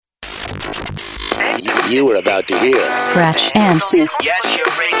You were about to hear Scratch and Sniff. Yes, your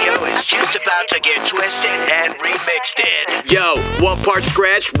radio is just about to get twisted and remixed in. Yo, one part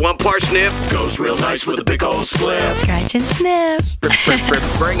scratch, one part sniff. Goes real nice with a big old split. Scratch and Sniff.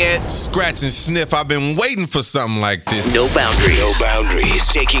 Bring it. Scratch and Sniff. I've been waiting for something like this. No boundaries. No boundaries.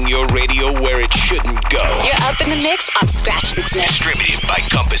 Taking your radio where it shouldn't go. You're up in the mix on Scratch and Sniff. Distributed by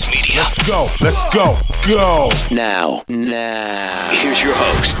Compass Media. Let's go. Let's go. Go. Now. Here's your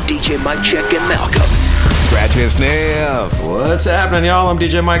host, DJ Mike Check and Malcolm. Scratch and Sniff. What's happening, y'all? I'm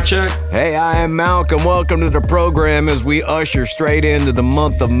DJ Mike Check. Hey, I am Malcolm. Welcome to the program as we usher straight into the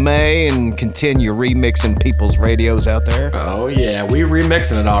month of May and continue remixing people's radios out there. Oh, yeah. We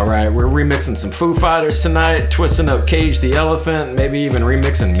remixing it all right. We're remixing some Foo Fighters tonight, twisting up Cage the Elephant, maybe even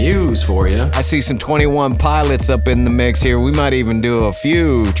remixing Muse for you. I see some 21 Pilots up in the mix here. We might even do a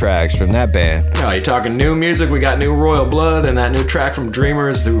few tracks from that band. Oh, you talking new music? We got new Royal Blood and that new track from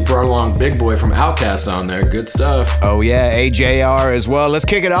Dreamers who brought along Big Boy from Outkast on there. Good stuff. Oh, yeah. AJR as well. Let's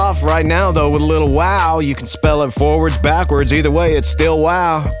kick it off right now, though, with a little wow. You can spell it forwards, backwards. Either way, it's still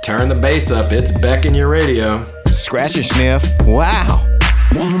wow. Turn the bass up. It's Beck in your radio. Scratch and Sniff. Wow.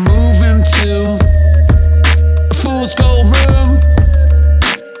 Wanna move into a fool's gold room.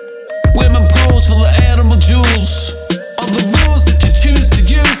 Women pose for the animal jewels. All the rules that you choose to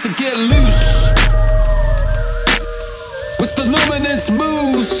use to get loose. With the luminous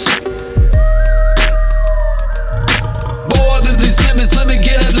moves. Bored of these limits, let me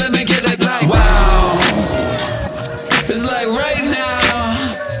get it like wow. It's like right now.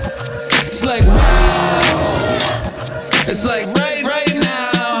 It's like wow. It's like right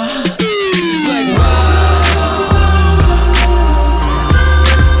now. It's like wow.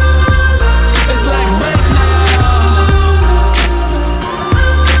 It's like right now.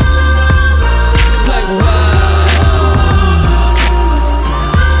 It's like wow.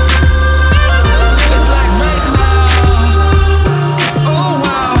 It's like right now. Oh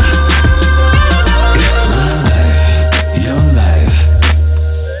wow. It's my life, your life.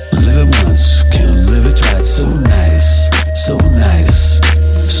 Live it once, can't live it twice. So nice, so nice.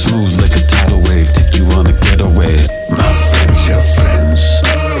 Smooth like a tidal wave, take you on a getaway. My friends, your friends.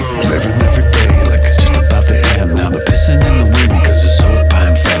 Living every day like it's just about the end. Now they're pissing in the wind cause it's so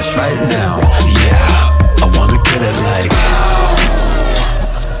pine fresh right now. Yeah, I wanna get it like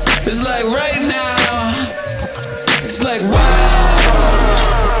it's like right now. It's like wow.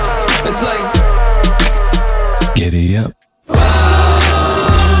 It's like giddy up.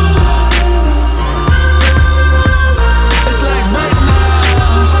 It's like right now.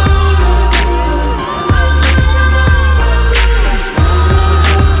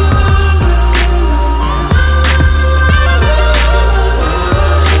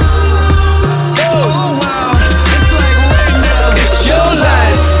 Oh wow. It's like right now. It's your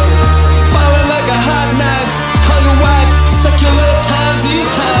life. Falling like a hot knife. Call your wife. Secular times these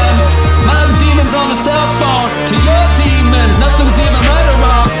times. My demons on the cell phone. To your demons. Nothing's even right or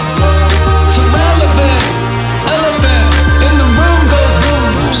wrong. So relevant. Elephant. In the room goes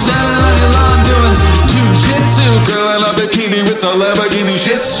boom. Standing on your lawn doing jujitsu. Girl in a bikini with a Lamborghini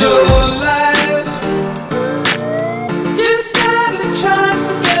Shih Tzu. Your life. You gotta try to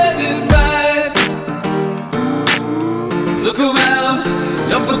get it right. Look around.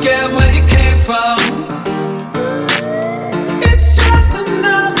 Don't forget where you came from. It's just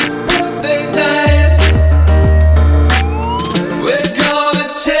another perfect night. We're gonna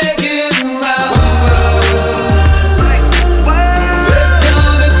take it around. We're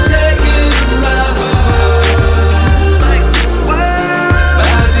gonna take it around.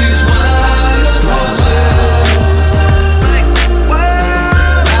 By these wine horses.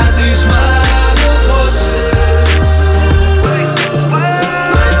 By these wine horses. We're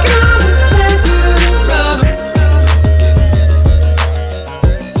gonna take it around.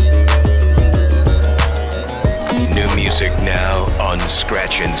 New music now on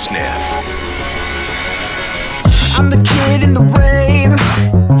Scratch and Sniff. I'm the kid in the rain,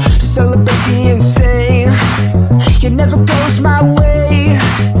 celebrate the insane. It never goes my way.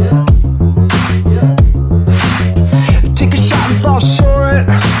 Take a shot and fall short.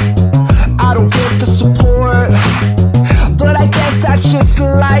 I don't get the support, but I guess that's just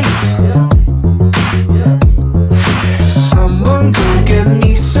life. Someone go get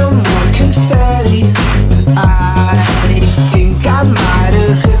me some more confetti. I think I might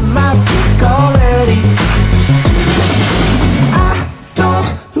have hit my peak already. I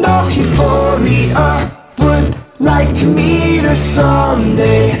don't know euphoria. Would like to meet her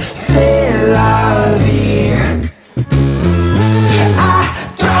someday. C'est la vie. I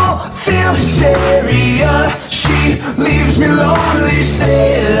don't feel hysteria. She leaves me lonely.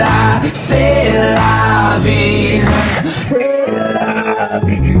 C'est la We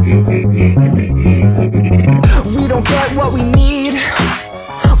don't get what we need.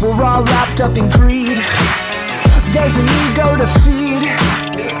 We're all wrapped up in greed. There's an ego to feed.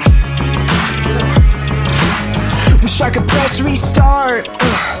 Wish I could press restart.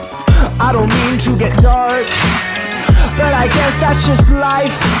 I don't mean to get dark, but I guess that's just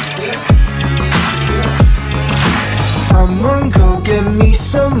life. Someone go get me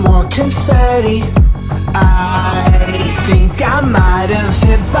some more confetti. I think I might have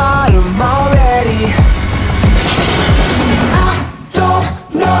hit bottom already. I don't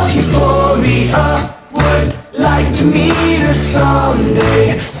know euphoria. Would like to meet her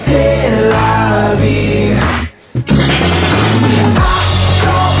someday. C'est la vie. I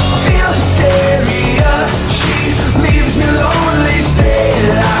don't feel hysteria. She leaves me lonely. C'est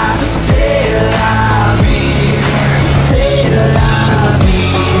la vie. C'est la vie.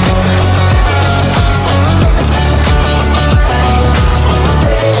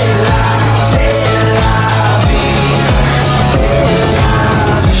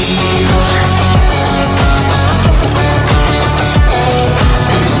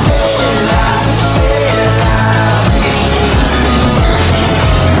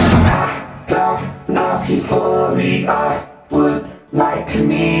 I would like to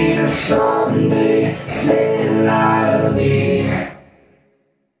meet her someday. C'est la vie.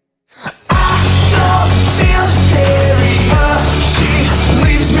 I don't feel hysteria. She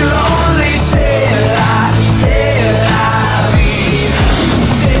leaves me lonely. C'est la vie.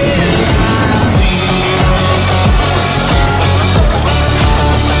 C'est la vie.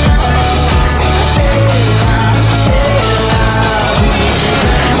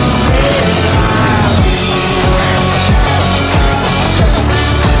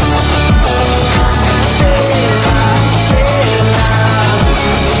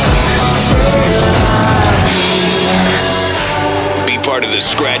 Part of the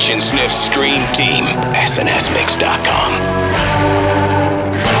Scratch and Sniff stream team, SNSMix.com.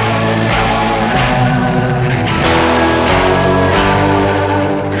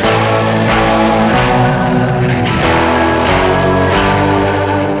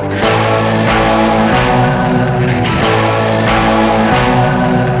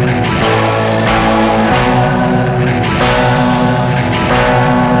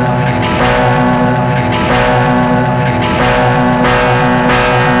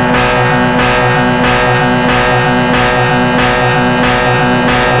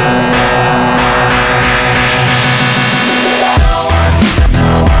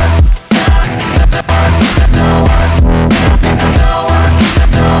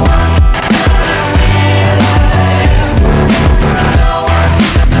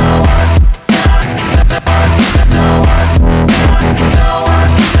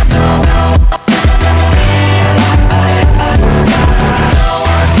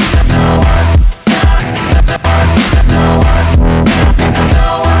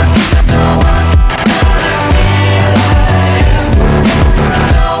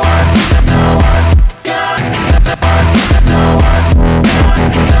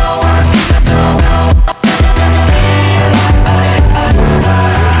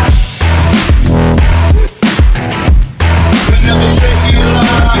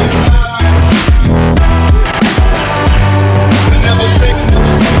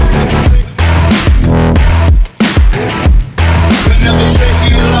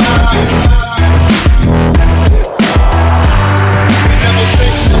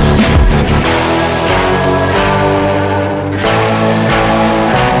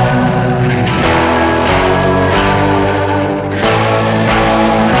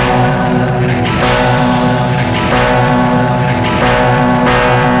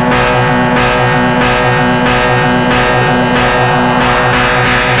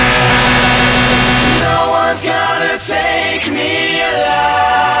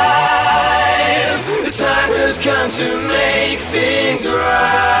 Time has come to make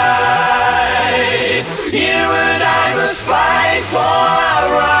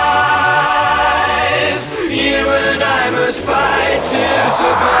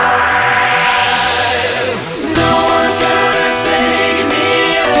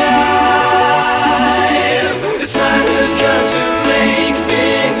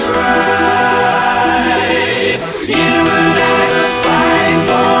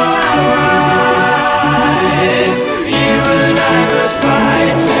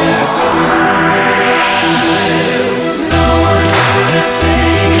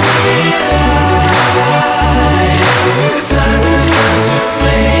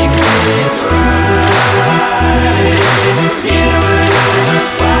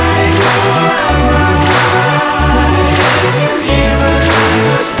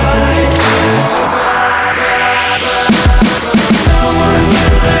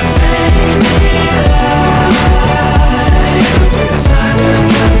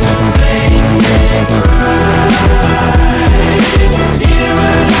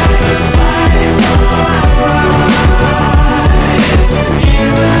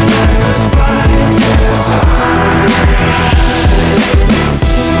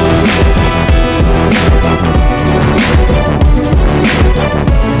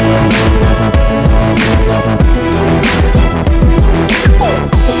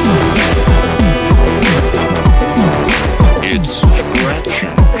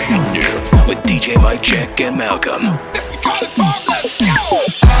DJ Mike, Check, and Malcolm. All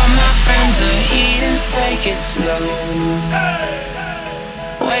my friends are heathens, take it slow.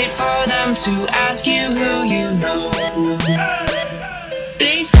 Wait for them to ask you who you know.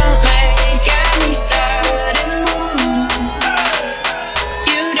 Please don't make any sudden moves.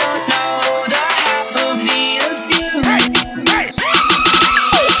 You don't know the half of the abuse.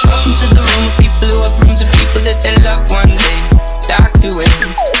 Welcome to the room of people who have rooms of people that they love one day. Docked away.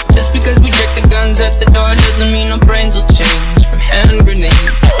 Just because we check the guns at the door doesn't mean our brains will change from hand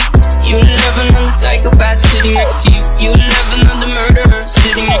grenades. You love another psychopath sitting next to you. You love another murderer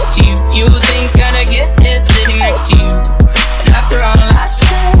sitting next to you. You think I'd get it sitting next to you. But after all I've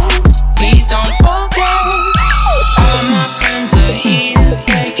said, please don't forget. All my friends are heathens,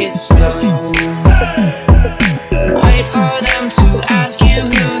 take it slow. Wait for them to ask you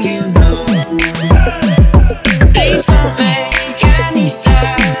who you know. Please don't make any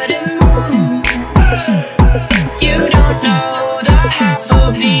sudden moves. You don't know the half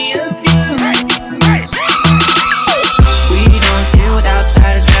of the abuse. We don't deal with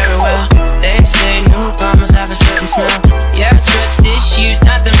outsiders very well. They say newcomers have a certain smell. Yeah, trust issues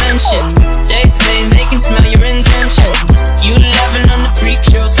not to mention. They say they can smell your intentions. You laughing on the freak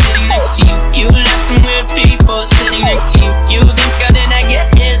show sitting next to you. You left some weird people sitting next to you. You think I did not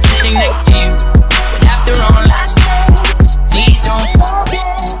get here sitting next to you. But after all I've said, please don't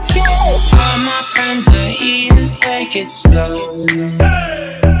forget. All my friends are heathens, take it slow.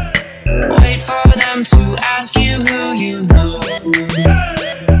 Wait for them to ask you who you know.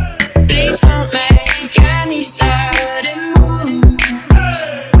 Please don't make any sudden moves.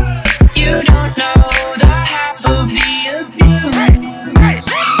 You don't know the half of the abuse.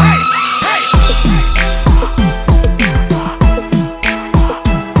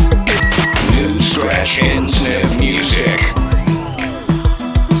 New scratch and sniff music.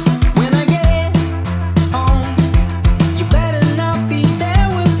 When I get home, you better not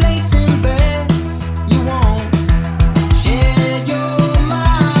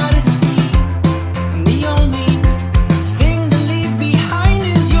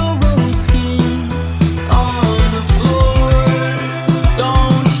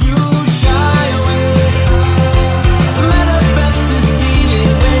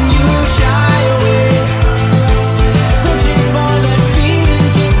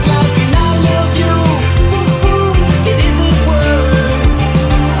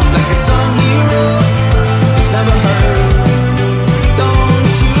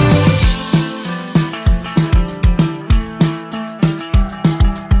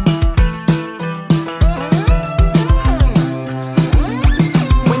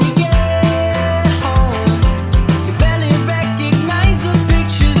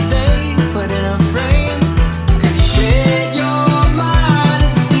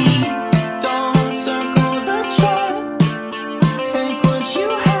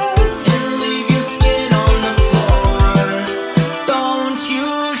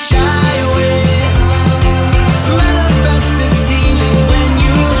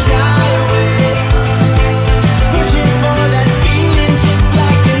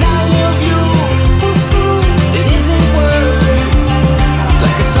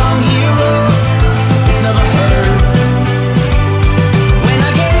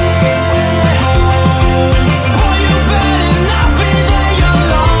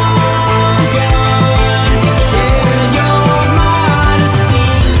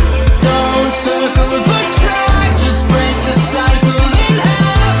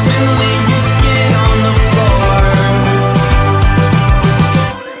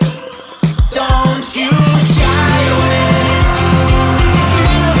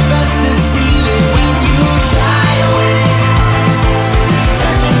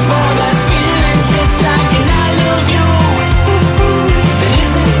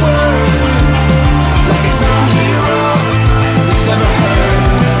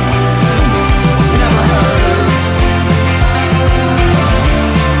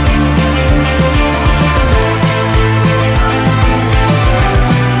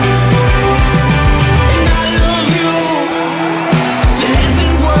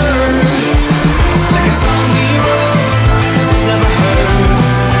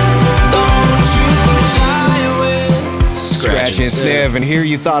Sniff, and here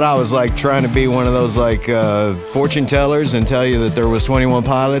you thought I was like trying to be one of those like fortune tellers and tell you that there was 21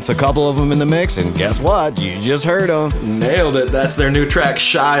 Pilots, a couple of them in the mix, and guess what? You just heard them. Nailed it. That's their new track,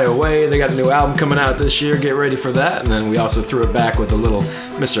 Shy Away. They got a new album coming out this year. Get ready for that. And then we also threw it back with a little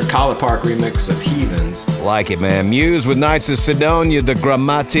Mr. Collar Park remix of Heathens. Like it, man. Muse with Knights of Sidonia, the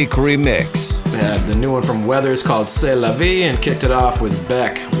Grammatic remix. Yeah, the new one from Weathers called C'est La Vie, and kicked it off with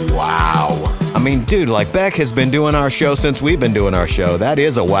Beck. Wow. I mean, dude, like Beck has been doing our show since we've been doing our show. That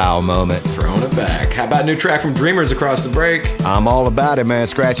is a wow moment. Throwing it back. How about a new track from Dreamers across the break? I'm all about it, man.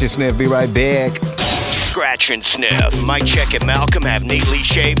 Scratch and Sniff, be right back. Scratch and Sniff. Mike Check and Malcolm have neatly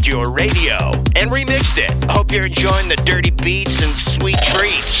shaved your radio and remixed it. Hope you're enjoying the dirty beats and sweet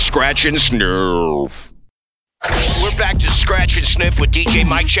treats. Scratch and Sniff. We're back to Scratch and Sniff with DJ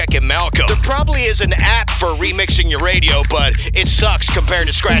Mike Check and Malcolm. There probably is an app for remixing your radio, but it sucks compared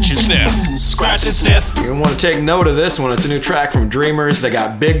to Scratch and Sniff. Scratch and Sniff. You want to take note of this one. It's a new track from Dreamers. They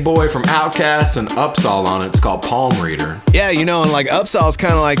got Big Boy from Outkast and Upsahl on it. It's called Palm Reader. Yeah, you know, and like Upsahl's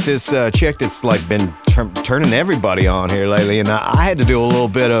kind of like this chick that's like been turning everybody on here lately, and I had to do a little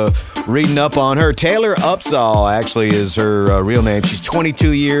bit of reading up on her. Taylor Upsahl actually is her real name. She's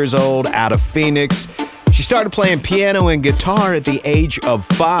 22 years old, out of Phoenix. She started playing piano and guitar at the age of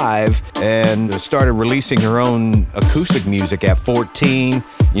 5 and started releasing her own acoustic music at 14.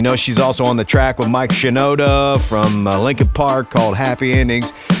 You know, she's also on the track with Mike Shinoda from Linkin Park called Happy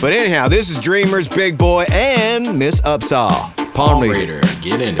Endings. But anyhow, this is Dreamers, Big Boy, and Miss Upsahl. Palm Reader.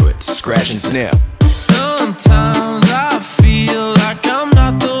 Get into it. Scratch and Sniff. Sometimes I feel like I'm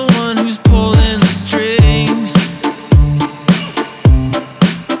not the one who's pulling the strings.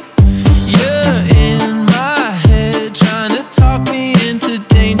 You're in my head trying to talk me into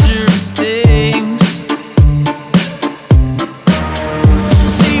dangerous things.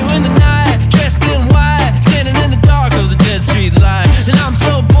 See you in the night, dressed in white, standing in the dark of the dead street light. And I'm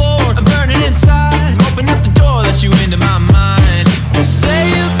so bored, I'm burning inside. Open up the door, let you into my mind. Say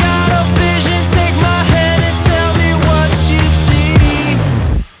you got a vision, take my hand and tell me what you see.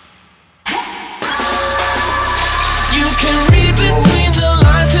 You can read between the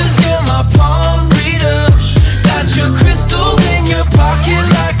lines 'cause you're my palm reader. Got your crystals in your pocket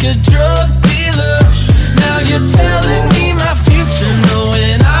like a drug dealer. Now you're telling me my future,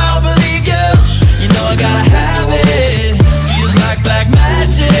 knowing I'll believe you. You know I gotta have it, feels like black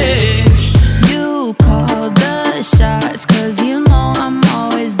magic. You call the shots 'cause you know I'm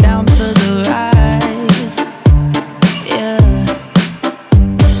always down for the ride. Yeah.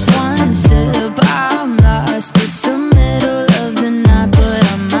 One sip, I'm lost. It's the middle of the night, but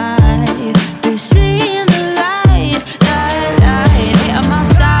I might be seeing the light, light. I'm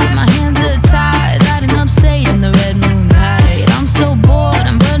outside, my hands are tied, lighting up, stayed in the red moonlight. I'm so bored,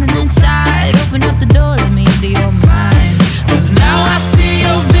 I'm burning inside. Open up the door, let me into your mind. 'Cause now I see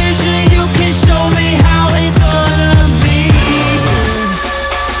your vision, you can show me how it's gonna be.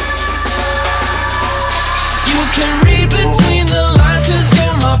 You can read between the lines 'cause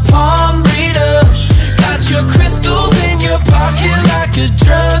you're my palm reader. Got your crystals in your pocket like a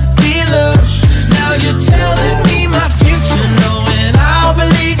drug dealer. Now you're telling me my future, knowing I'll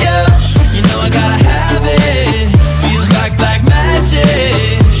believe you. You know I gotta have it, feels like black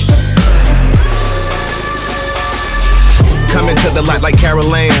magic. Coming to the light like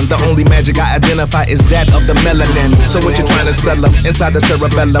Carol Ann. The only magic I identify is that of the melanin. So what you trying to sell up inside the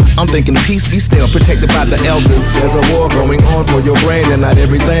cerebellum? I'm thinking peace, be still, protected by the elders. There's a war going on for your brain, and not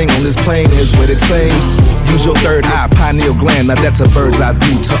everything on this plane is what it seems. Use your third eye, pineal gland. Now that's a bird's eye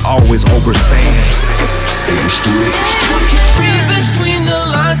view to always overstand. You can read between the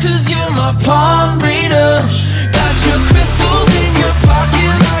lines 'cause you're my palm reader. Got your crystals in your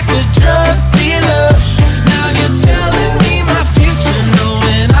pocket like a drug dealer. Now you're telling me my future,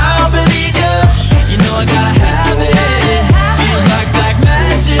 knowing I'll believe you. You know I gotta have it, feels like black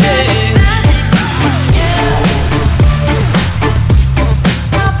magic.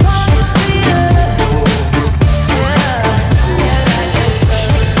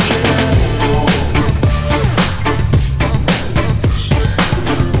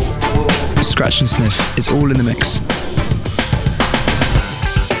 Scratch and Sniff is all in the mix.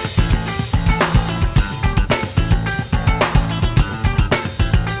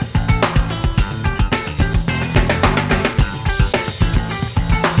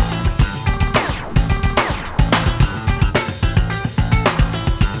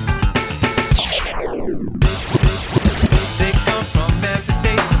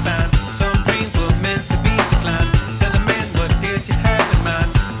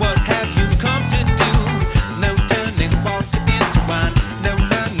 What have you come to do? No turning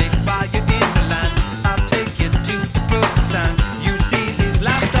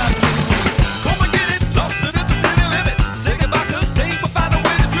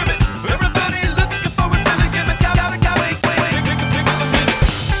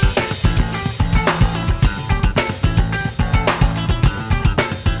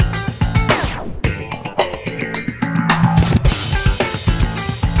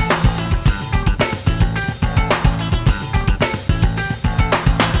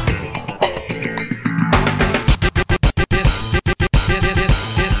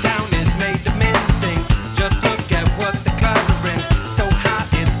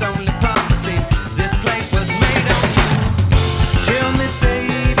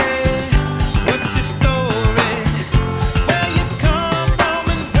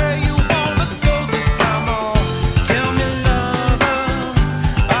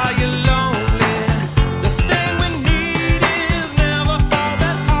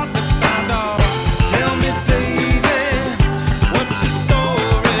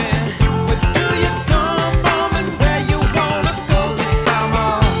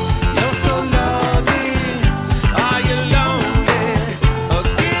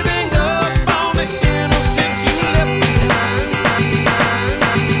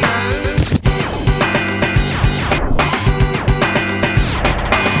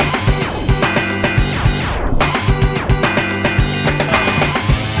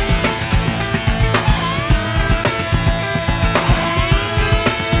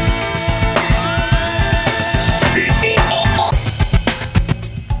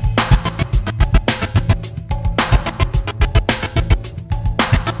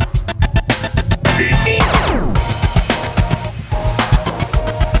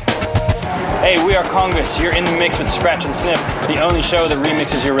are Congress. You're in the mix with Scratch and Sniff, the only show that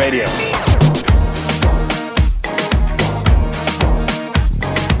remixes your radio.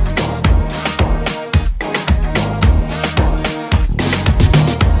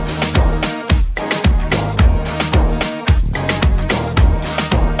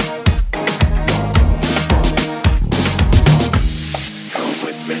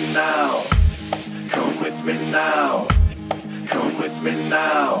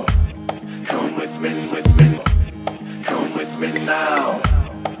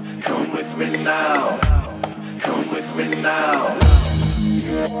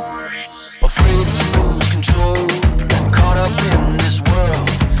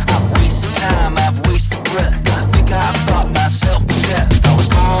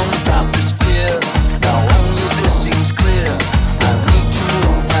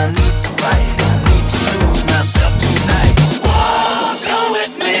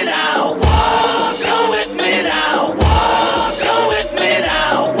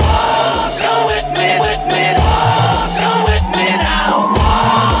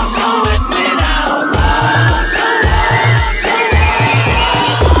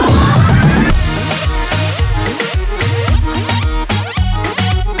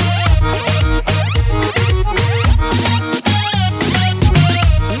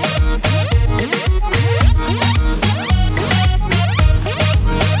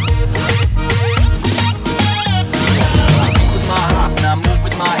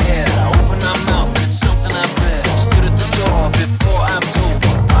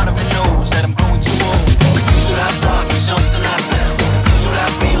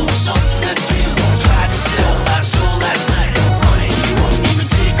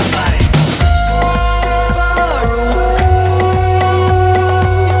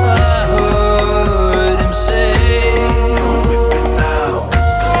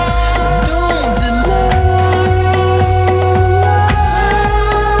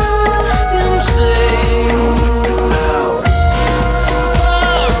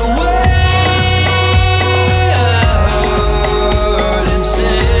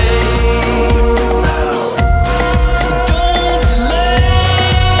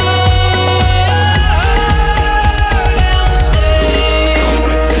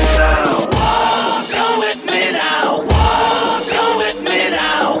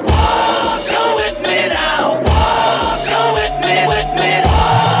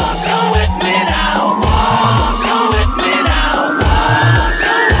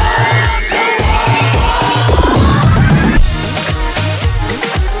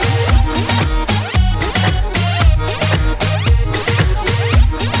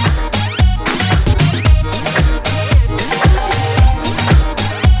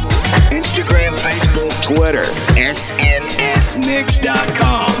 Twitter, snsmix.com.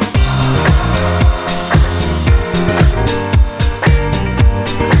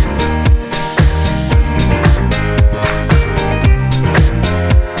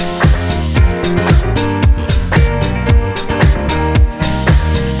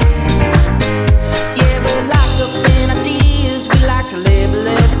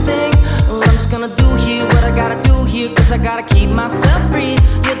 I gotta keep myself free.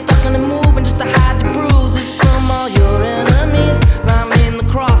 You're ducking and moving just to hide the bruises from all your enemies. I'm in the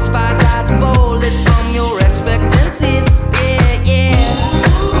crossfire, dodging bullets from your expectancies. Yeah, yeah.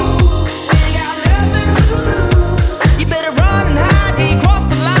 Ooh, we got nothing to lose. You better run and hide. You cross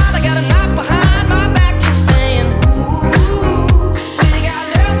the line. I got a knife behind my back, just saying. Ooh, we got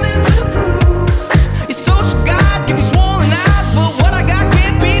nothing to prove. Your social gods give you swollen eyes, but what I got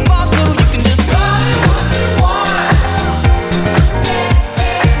can't be bought, so you can just call it what you want.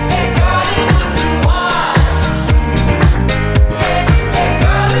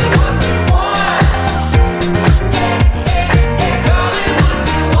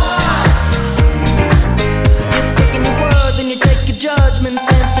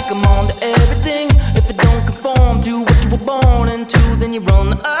 Then you run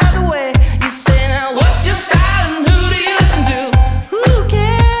the other way. You say, now what's your style and who do you listen to? Who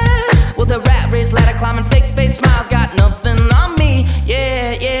cares? Well, the rat race, ladder climbing, fake face smiles, got nothing on me.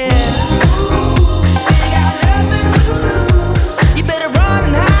 Yeah, yeah. Ooh, we got nothing to lose. You better run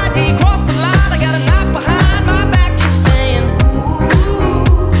and hide. You cross the line. I got a knife behind my back, just saying. Ooh,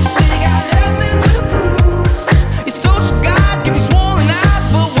 we got nothing to prove. Your social gods give you swollen eyes,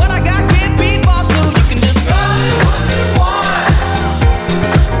 but what I got can't be bought, so you can just call it what you want.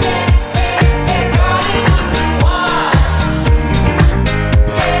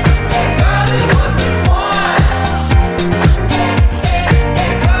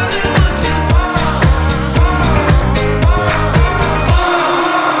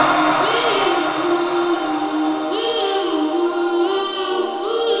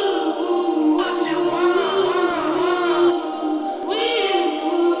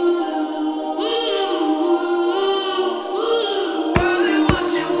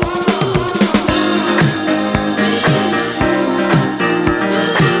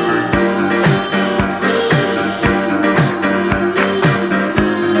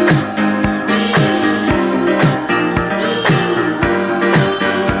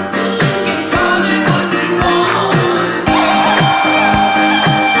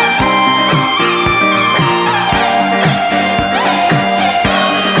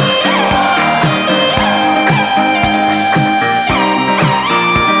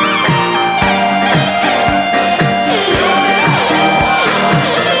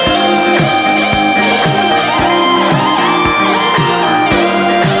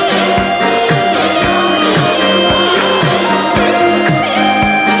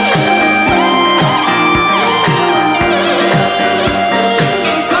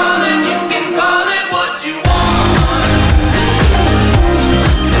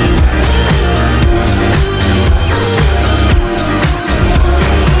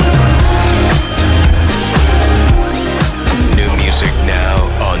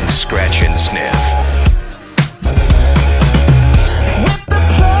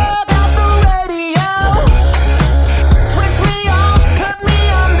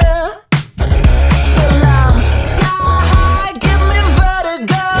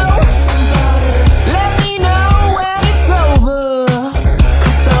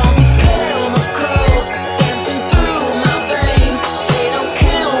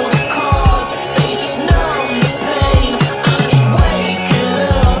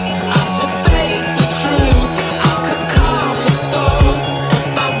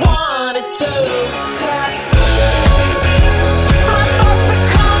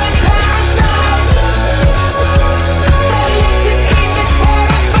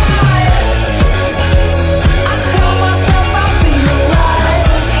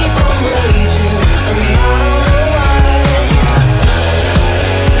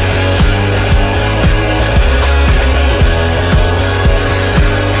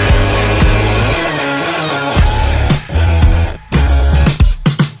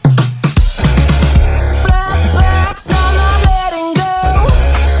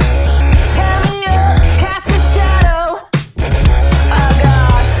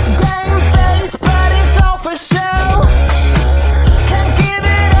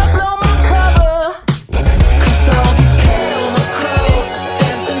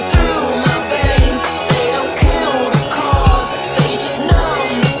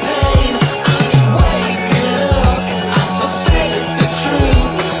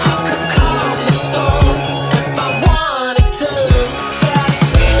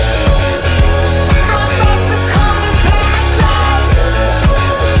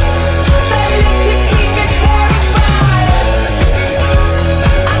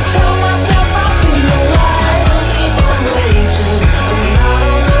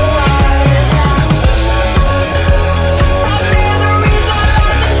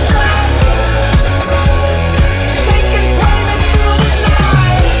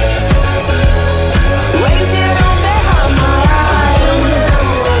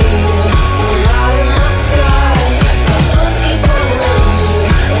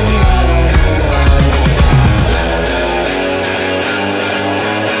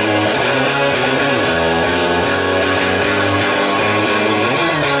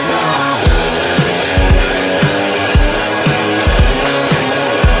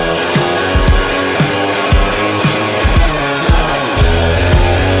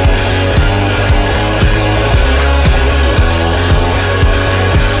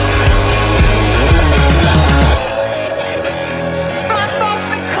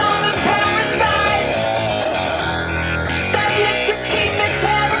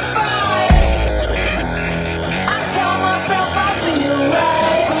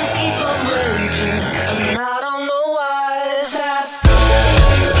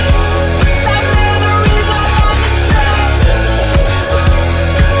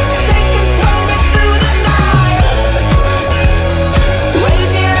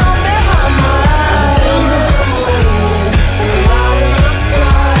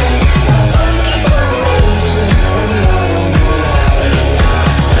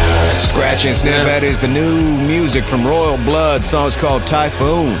 Scratch and Sniff. That is the new music from Royal Blood. Song's called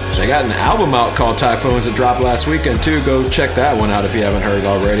Typhoon. They got an album out called Typhoons that dropped last weekend too. Go check that one out if you haven't heard it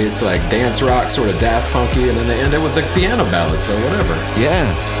already. It's like dance rock, sort of Daft Punky, and then they end it with a piano ballad, so whatever. Yeah.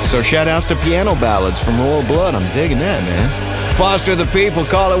 So shout outs to piano ballads from Royal Blood. I'm digging that, man. Foster the People,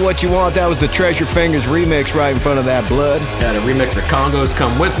 call it what you want. That was the Treasure Fingers remix right in front of that Blood. Got a remix of Congo's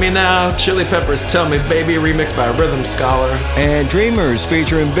Come With Me Now. Chili Peppers Tell Me Baby, remixed by Rhythm Scholar. And Dreamers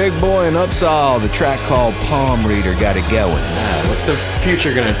featuring Big Boy and Upsahl. The track called Palm Reader got it going. What's the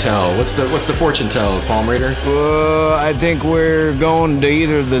future gonna tell? What's the fortune tell, Palm Reader? I think we're going to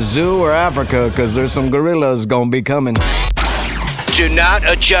either the zoo or Africa because there's some gorillas gonna be coming. Do not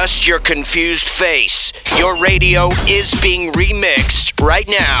adjust your confused face. Your radio is being remixed right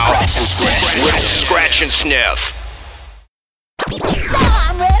now. Scratch and Sniff. With Scratch and Sniff.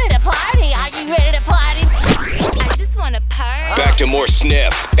 I'm ready to party. Are you ready to party? I just want to party. Back to more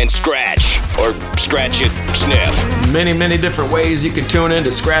Sniff and Scratch. Or Scratch it, Sniff. Many different ways you can tune in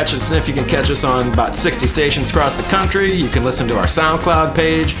to Scratch and Sniff. You can catch us on about 60 stations across the country. You can listen to our SoundCloud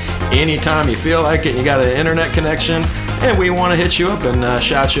page anytime you feel like it and you got an internet connection. And we want to hit you up and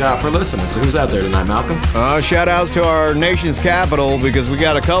shout you out for listening. So who's out there tonight, Malcolm? Shout outs to our nation's capital because we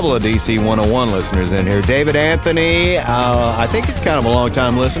got a couple of DC 101 listeners in here. David Anthony, I think he's kind of a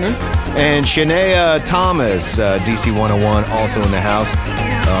long-time listener. And Shania Thomas, DC 101, also in the house.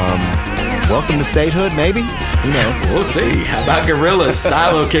 Welcome to statehood, maybe? You know. We'll see. How about Gorillaz?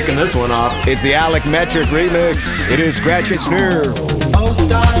 Stylo kicking this one off. It's the Alec Metric remix. It is Scratch and Sniff. Oh,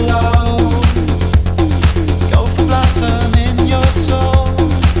 Stylo. Blossom in your soul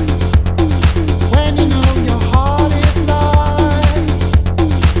when you know your heart is light.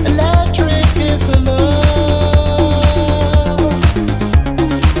 Electric is the love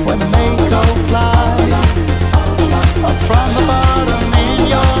when they go fly up from the bottom in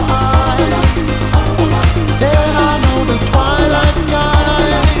your eye. Then I know the twilight sky,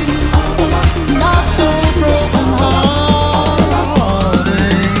 not so broken heart.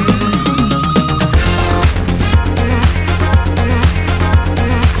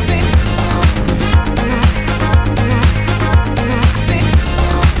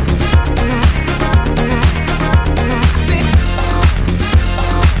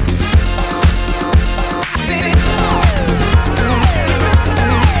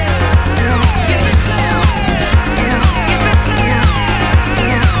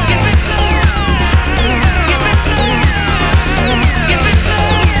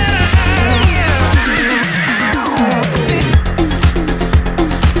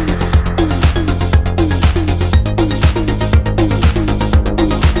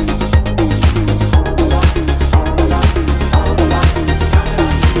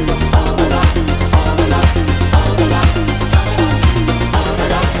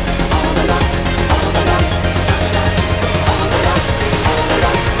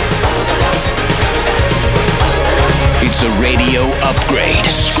 It's a radio upgrade,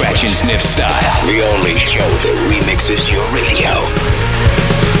 Scratch and Sniff style. The only show that remixes your radio.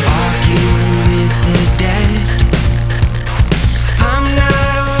 Arguing with the dead. I'm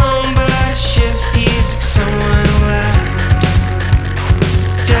not alone, but I sure feels like someone left.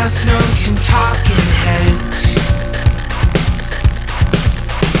 Death notes and talking heads.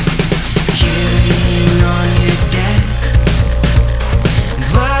 Killing on your dead.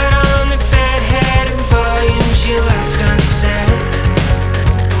 Blood on the bed, head and volumes you left unsaid.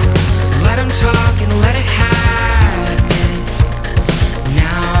 Let 'em talk and let it happen.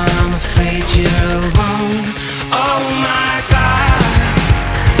 Now I'm afraid you're alone. Oh my God.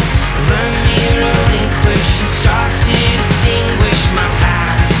 Let me relinquish and start to distinguish my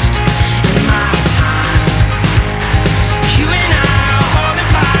past and my time. You and I are holding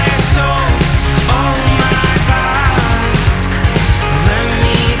fire, so oh my God. Let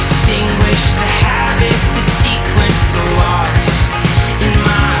me extinguish the habit, the sequence, the loss in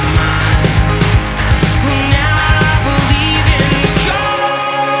my mind. Now I believe in the cause.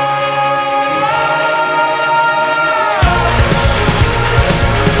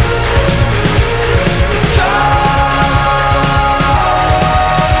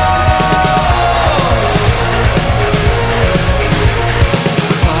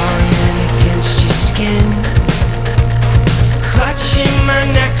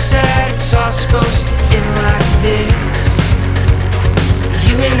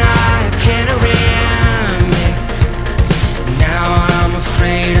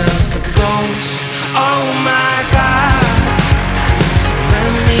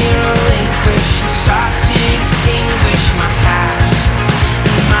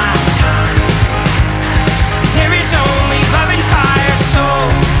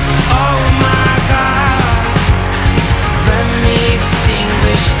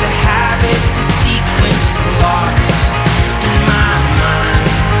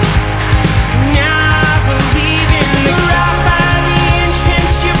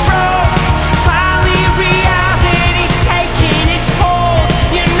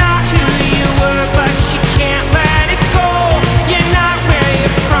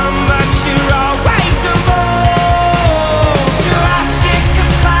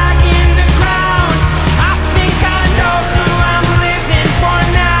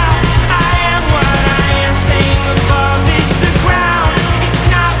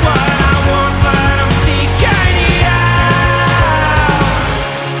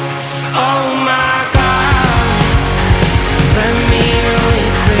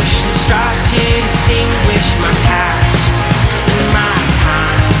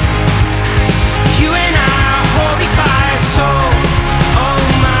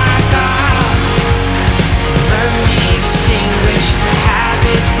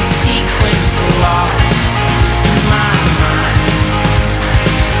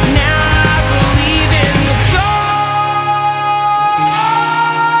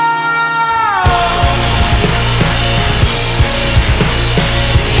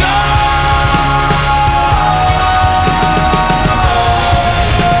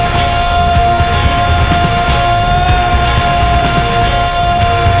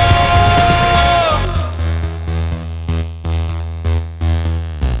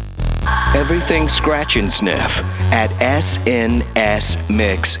 things Scratch and Sniff at snsmix.com.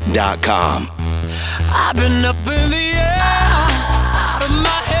 I've been up in the air, out of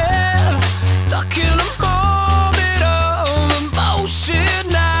my head, stuck in a moment of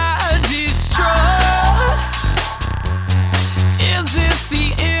emotion I destroy. Is this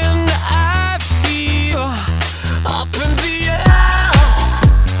the end I feel? Up in the air,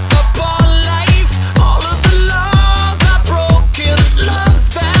 up on life, all of the laws I've broken, loves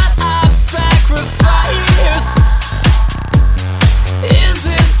that I've sacrificed. Is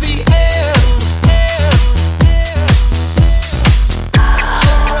this the end?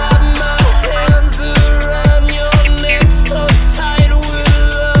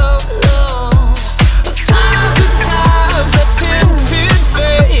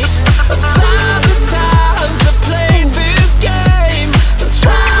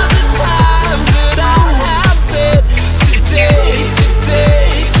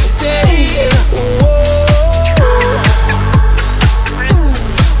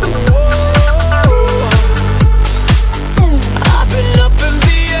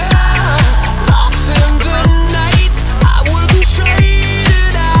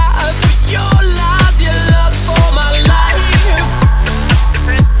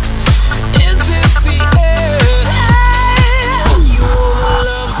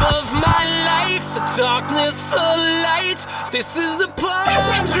 This is a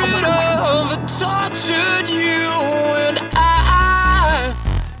portrait of a tortured you and I.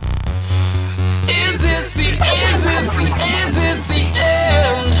 Is this the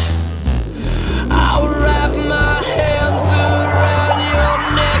end? I'll wrap my hands around your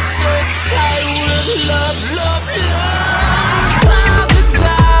neck so tight with love, love, love. 1,000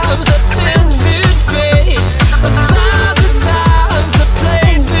 times I tempted fate, 1,000 times I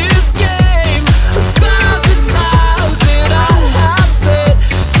played this game, 1,000 times that I have said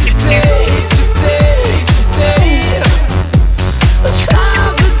today, today, today.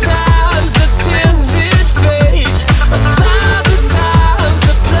 1,000 times I tempted fate, 1,000 times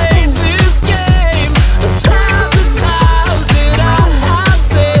I played this game, 1,000 times that I have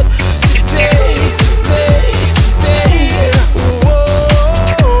said today, today, today. Whoa, whoa.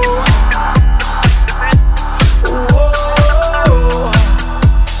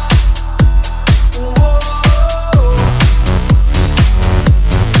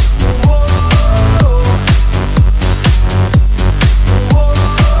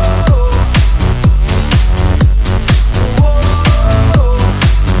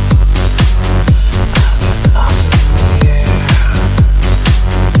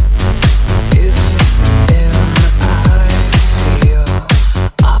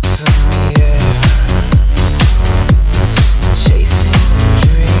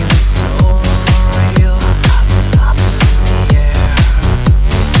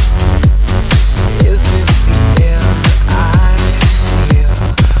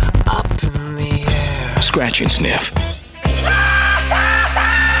 Scratch and Sniff.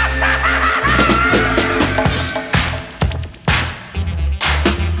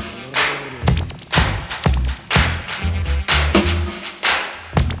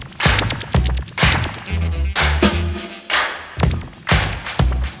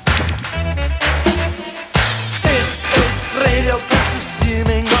 Radio crash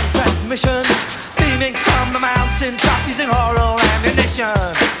resuming on transmission, beaming from the mountain top using oral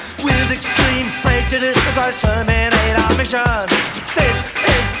ammunition. With extreme prejudice to try to terminate our mission. This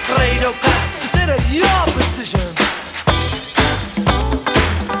is Radio Clash, consider your position.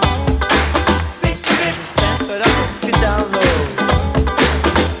 Big and stand straight up, get down low.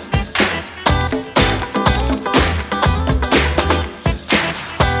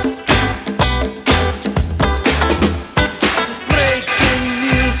 This breaking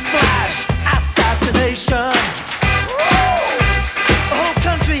news flash, assassination. The whole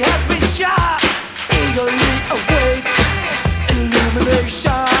country has been shot. Eagerly await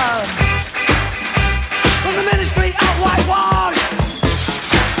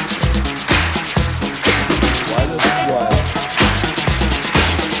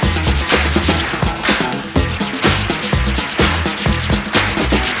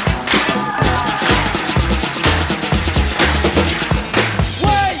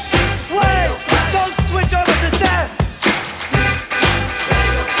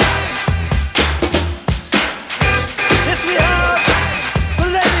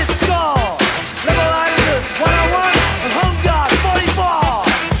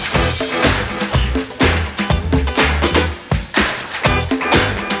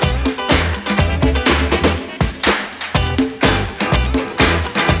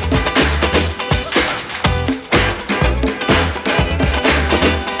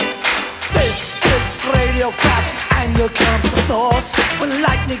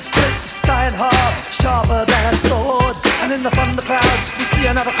Lightning split the sky in half, sharper than a sword. And in the thundercloud, we see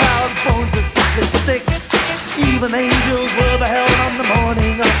another cloud, bones as black as sticks. Even angels were beheld on the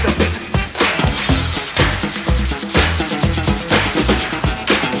morning of the 6th.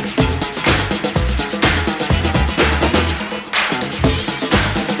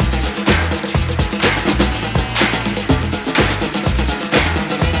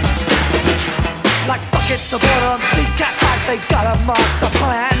 Like buckets of water on sea cat like they got a master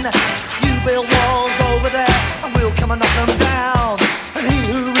plan. You build walls over there and we'll come and knock them down. And he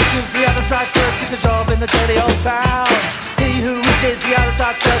who reaches the other side first gets a job in the dirty old town. He who reaches the other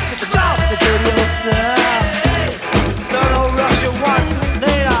side first gets a job in the dirty old town. Don't know Russia once,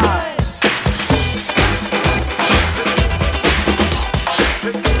 later.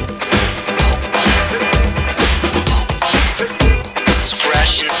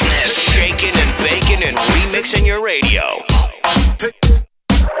 Scratch and sniff, shaking and baking and remixing your radio.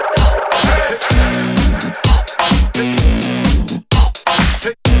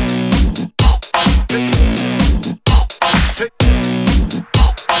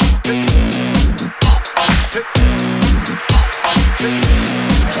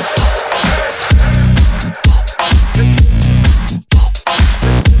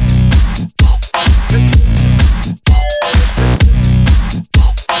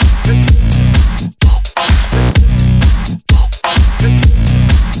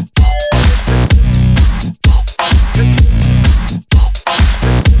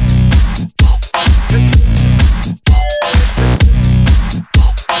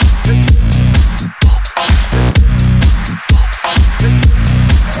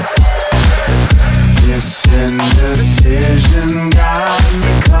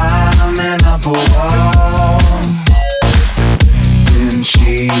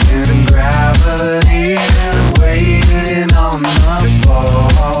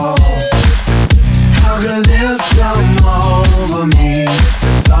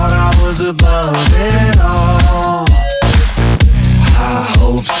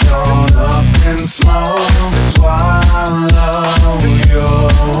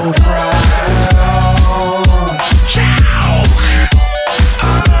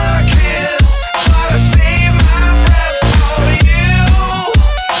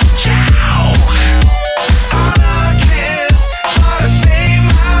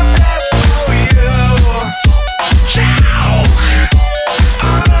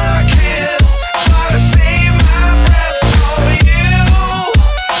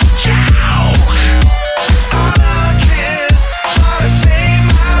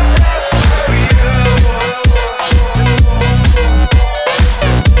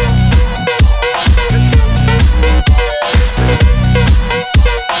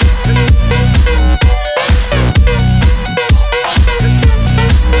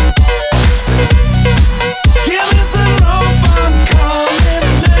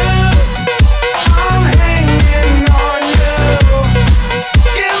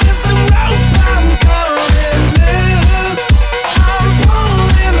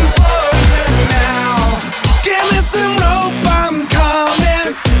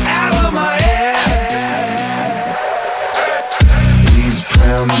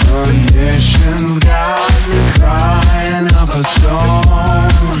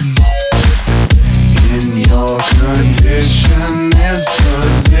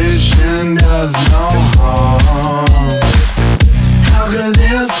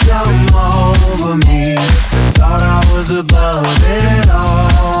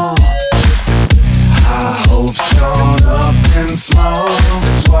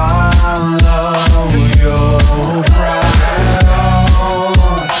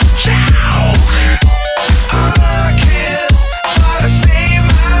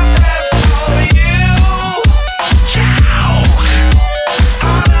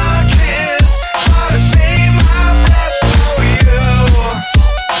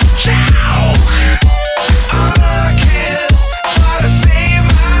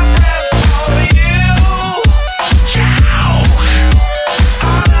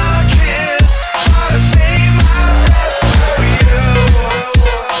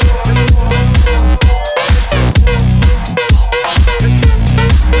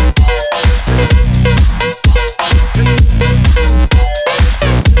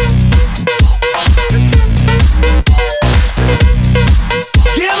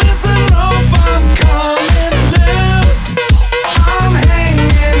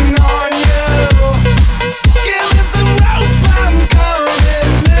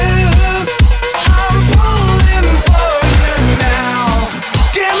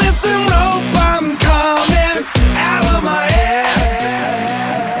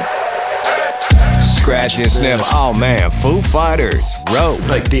 and Sniff. Oh man, Foo Fighters, Rope.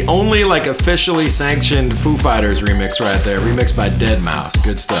 Like the only officially sanctioned Foo Fighters remix right there, remixed by Deadmau5.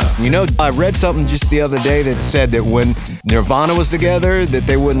 Good stuff. You know, I read something just the other day that said that when Nirvana was together, that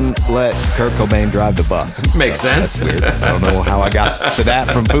they wouldn't let Kurt Cobain drive the bus. Makes sense. That's weird. I don't know how I got to that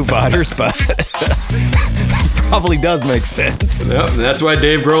from Foo Fighters, but probably does make sense. Yep, that's why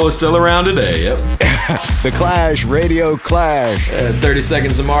Dave Grohl is still around today. Yep. The Clash, Radio Clash. 30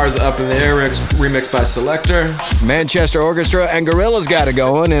 Seconds of Mars, Up in the Air, remixed by Selector. Manchester Orchestra and Gorillaz got it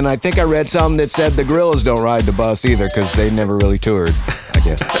going, and I think I read something that said the Gorillaz don't ride the bus either because they never really toured, I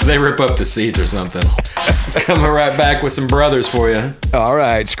guess. They rip up the seats or something. Coming right back with some brothers for you. All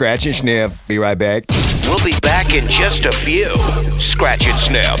right, Scratch and Sniff. Be right back. We'll be back in just a few. Scratch and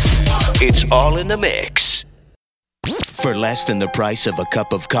Sniff. It's all in the mix. For less than the price of a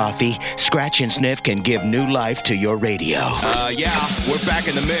cup of coffee, Scratch and Sniff can give new life to your radio. Yeah, we're back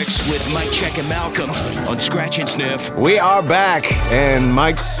in the mix with Mike Check and Malcolm on Scratch and Sniff. We are back, and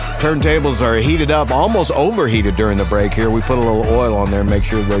Mike's turntables are heated up, almost overheated during the break here. We put a little oil on there and make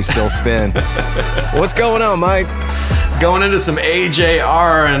sure they still spin. What's going on, Mike? Going into some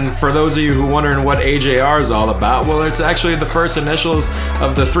AJR, and for those of you who are wondering what AJR is all about, well, it's actually the first initials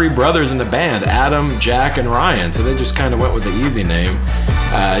of the three brothers in the band, Adam, Jack, and Ryan. So they just kind of went with the easy name.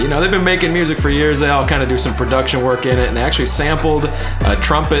 They've been making music for years. They all kind of do some production work in it, and they actually sampled a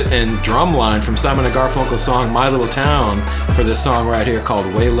trumpet and drum line from Simon & Garfunkel's song My Little Town for this song right here called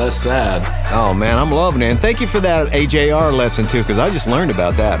Way Less Sad. Oh man, I'm loving it. And thank you for that AJR lesson too, because I just learned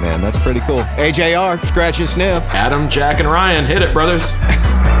about that, man. That's pretty cool. AJR, Scratch and Sniff. Adam, Jack, and Ryan, hit it, brothers.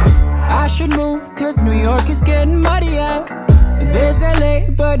 I should move, cause New York is getting muddy out. And there's LA,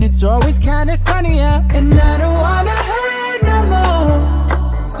 but it's always kinda sunny out. And I don't wanna hurt no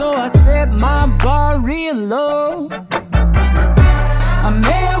more, so I set my bar real low. I'm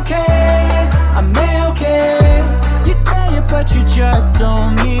okay. You say it, but you just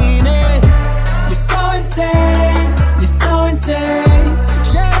don't mean it. You're so insane.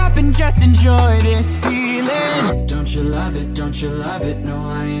 Shut up and just enjoy this feeling. Don't you love it, don't you love it? No,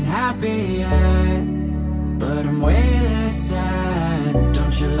 I ain't happy yet, but I'm way less sad.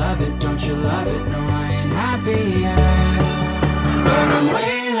 Don't you love it, don't you love it? No, I ain't happy yet, but I'm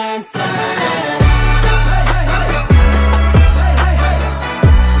way less sad.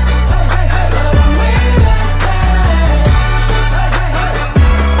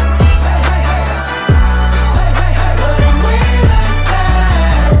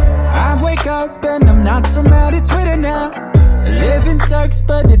 And I'm not so mad at Twitter now. Living sucks,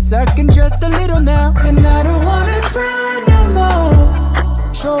 but it's sucking just a little now. And I don't wanna cry no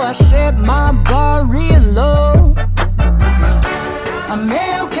more, so I set my bar real low. I'm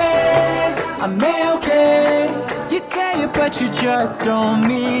okay. You say it, but you just don't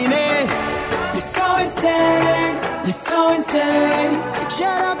mean it. You're so insane.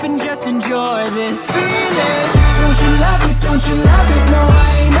 Shut up and just enjoy this feeling. Don't you love it, don't you love it? No,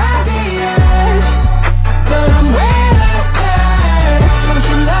 I ain't happy yet, but I'm way less sad. Don't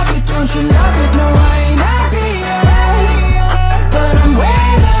you love it, don't you love it? No, I ain't happy yet, but I'm way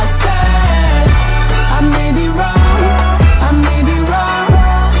less sad. I may be wrong,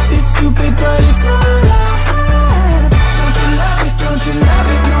 it's stupid, but it's all I have. Don't you love it, don't you love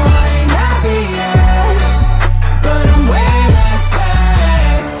it? No, I ain't happy yet, but I'm way less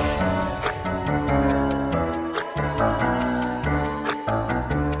sad.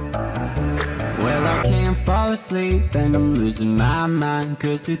 Well, I can't fall asleep and I'm losing my mind,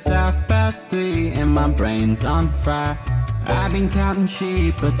 'cause it's 3:30 and my brain's on fire. I've been counting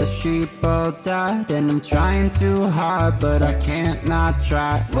sheep, but the sheep all died. And I'm trying too hard, but I can't not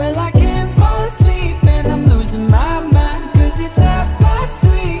try. Well, I can't fall asleep and I'm losing my mind, 'cause it's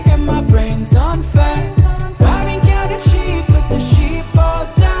 3:30 and my brain's on fire. I've been counting sheep, but the sheep all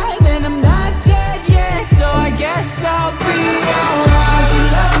died. And I'm not dead yet, so I guess I'll be alright. Don't you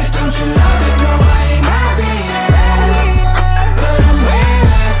love it, don't you love it? No, I ain't happy yet, but I'm way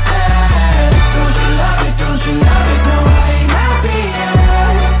less sad. Don't you love it, don't you love it? No, I ain't happy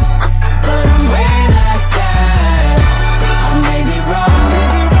yet, but I'm way less sad. I may be wrong,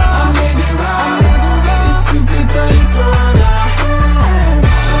 it's stupid, but it's all I have.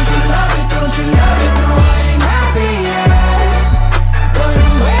 Don't you love it, don't you love it? No, I ain't happy yet, but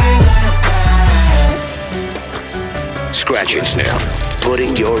I'm way less sad. Scratch and Sniff,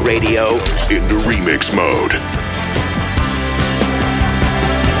 putting your radio into remix mode.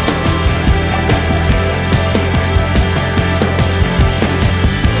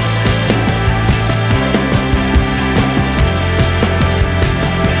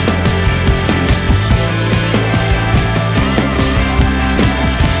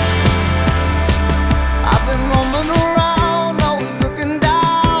 I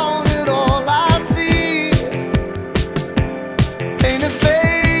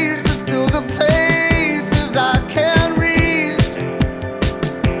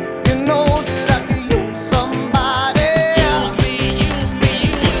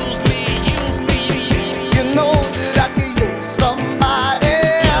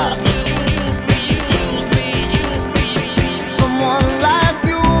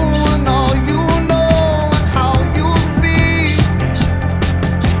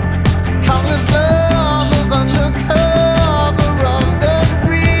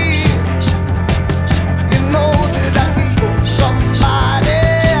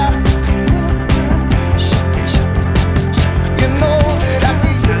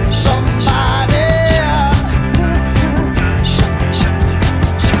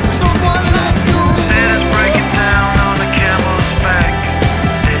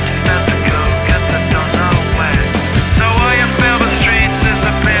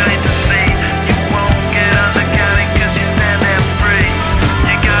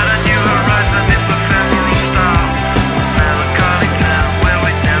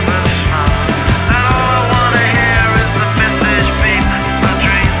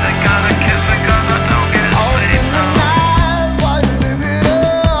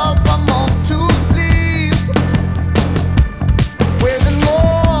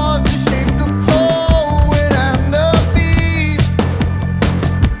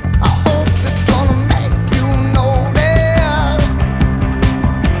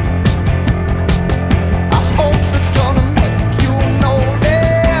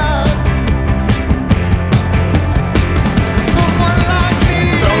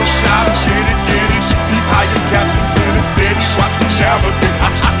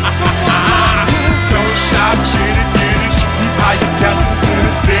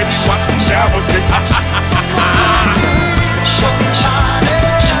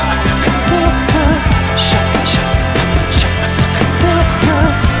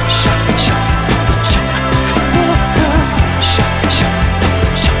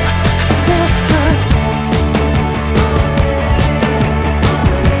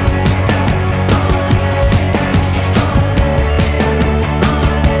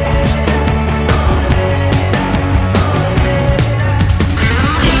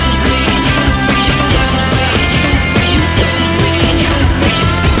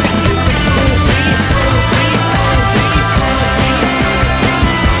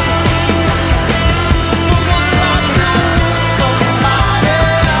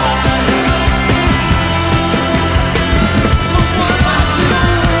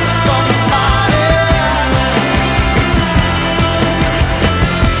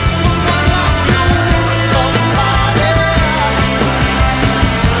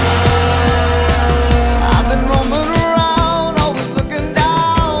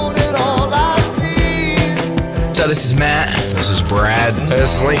So this is Matt. This is Brad.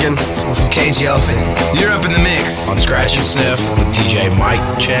 This is Lincoln. We're from Cage Elephant. You're up in the mix on Scratch and Sniff with DJ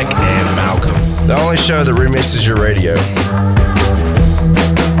Mike, Check, and Malcolm. The only show that remixes your radio.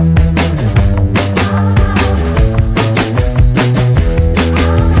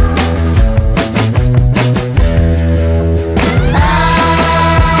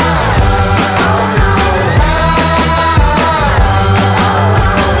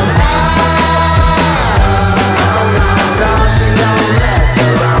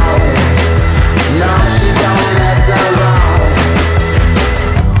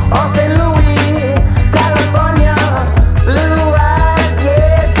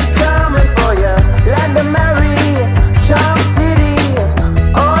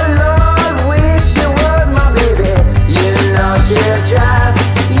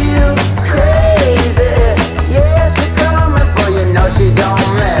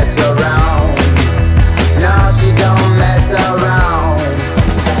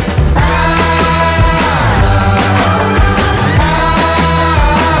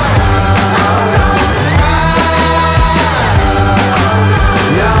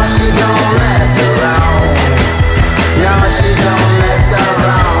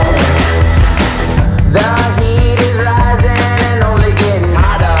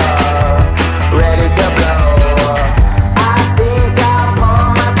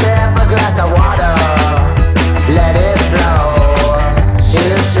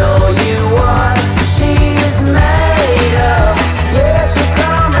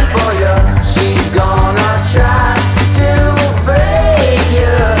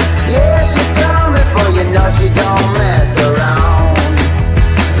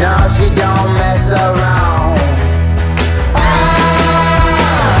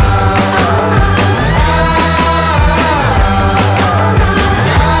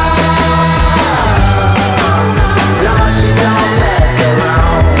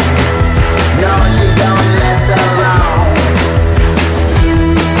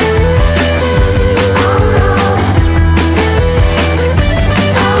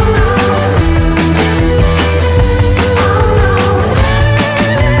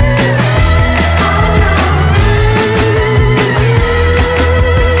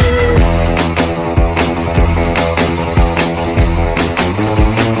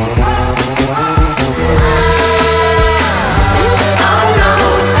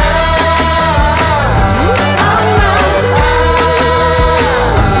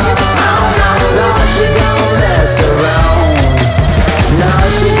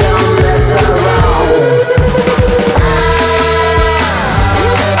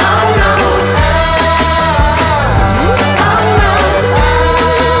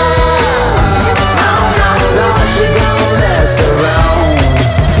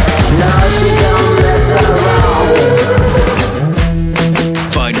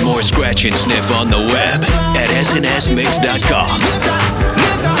 Scratch and Sniff on the web at snsmix.com.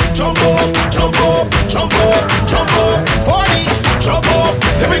 Jump up, jump up, jump up, jump up, party, jump up,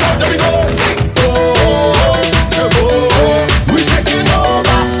 there we go, sing, oh, turbo, we taking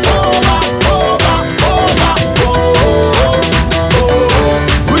over,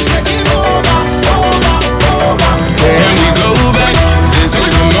 we taking over. And we go back, this is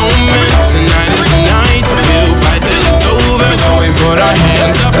the moment, tonight is the night, we'll fight till it's over, so we put our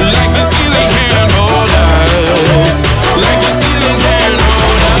hands up like the ceiling can't hold us, like the ceiling can't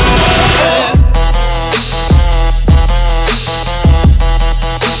hold us.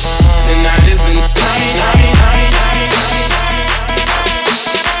 Tonight is the night.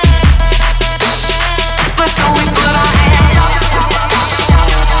 So we put our hands up. Tonight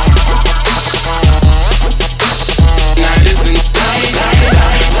is the night.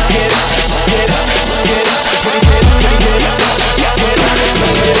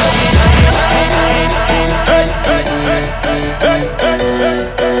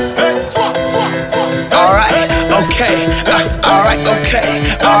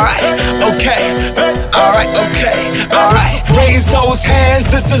 Alright, raise those hands,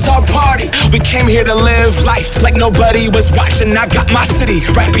 this is our party. We came here to live life like nobody was watching. I got my city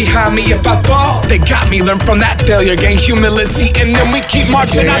right behind me. If I fall, they got me. Learn from that failure, gain humility, and then we keep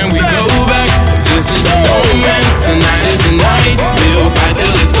marching. And we go back, this is the moment, tonight is the night. We'll fight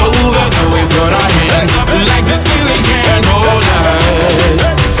till it's over, so we put our hands up like the ceiling can't hold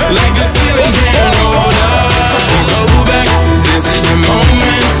us, like the ceiling can't hold us. We go back, this is the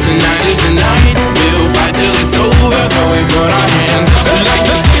moment, tonight is the night. We'll fight till it's over, so we put our hands up like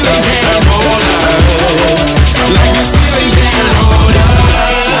the ceiling can't hold us, like the ceiling can't hold us.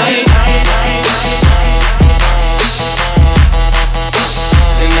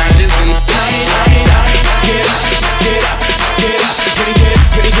 Tonight is the night.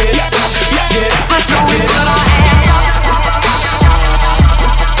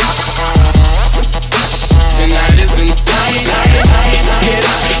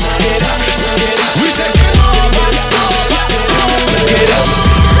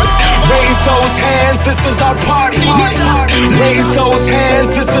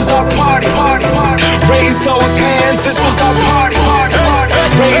 Raise those hands, this is our party.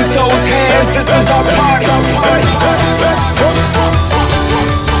 Raise those hands, this is our party.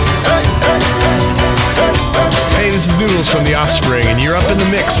 Hey, this is Noodles from The Offspring, and you're up in the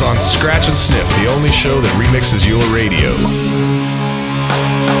mix on Scratch and Sniff, the only show that remixes your radio.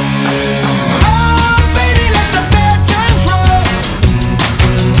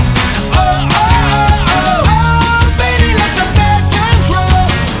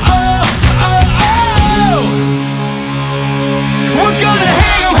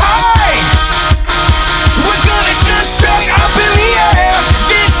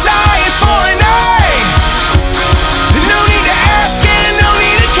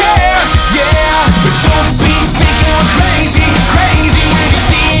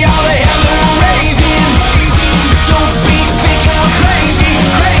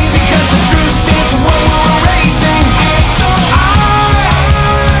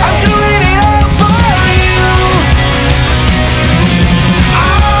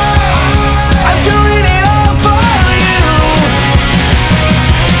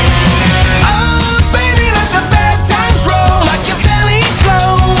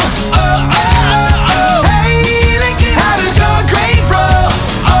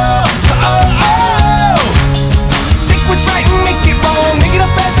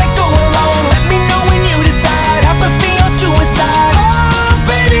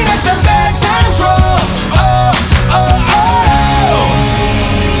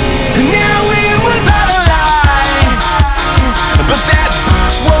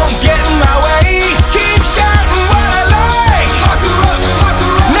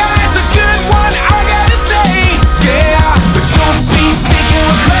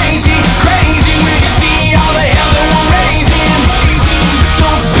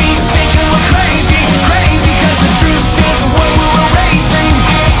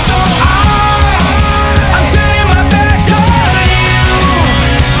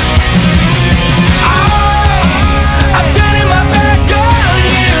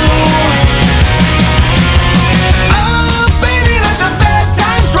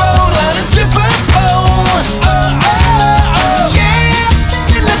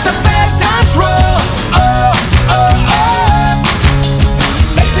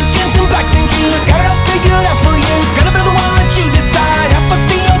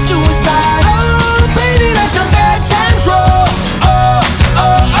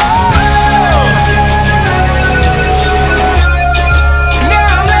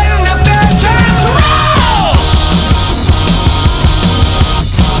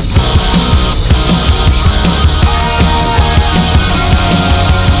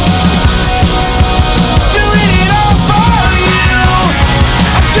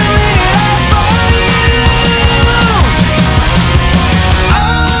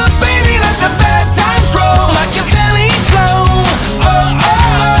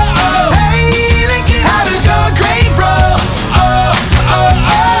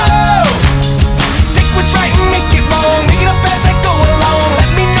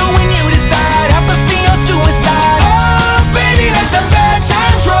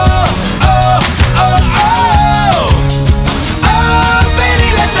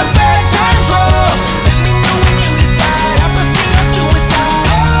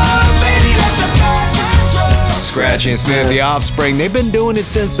 Scratch and Sniff, The Offspring. They've been doing it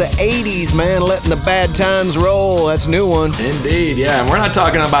since the 80s, man, letting the bad times roll. That's a new one. Indeed, yeah. And we're not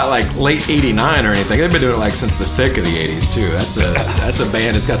talking about like late 89 or anything. They've been doing it like since the thick of the 80s, too. That's a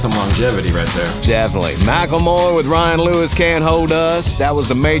band that's got some longevity right there. Definitely. Macklemore with Ryan Lewis, Can't Hold Us. That was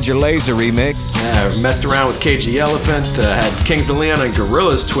the Major Lazer remix. Yeah, messed around with Cage the Elephant. Had Kings of Leon and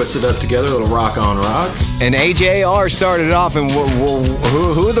Gorillaz twisted up together, a little rock on rock. And AJR started it off, and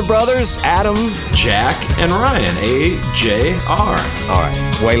who are the brothers? Adam, Jack, and Ryan. AJR. All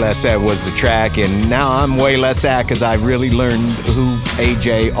right. Way Less Sad was the track, and now I'm way less sad because I really learned who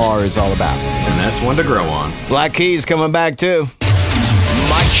AJR is all about. And that's one to grow on. Black Keys coming back too.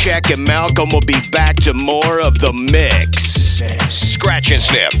 Mike Check and Malcolm will be back to more of the mix. Scratch and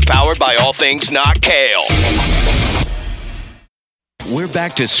Sniff, powered by All Things Not Kale. We're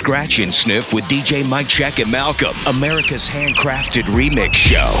back to Scratch and Sniff with DJ Mike Check and Malcolm, America's handcrafted remix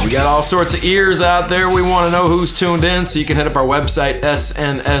show. We got all sorts of ears out there. We want to know who's tuned in, so you can hit up our website,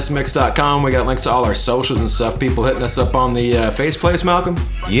 snsmix.com. We got links to all our socials and stuff. People hitting us up on the Face Place, Malcolm?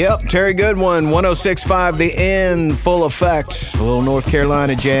 Yep, Terry Goodwin, 106.5 The End, full effect. A little North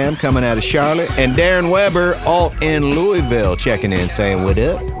Carolina jam coming out of Charlotte. And Darren Weber, all in Louisville, checking in, saying, what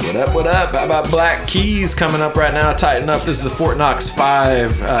up? What up, what up? How about Black Keys coming up right now? Tighten up. This is the Fort Knox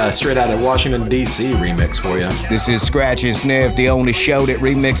 5, straight out of Washington, D.C. remix for you. This is Scratch and Sniff, the only show that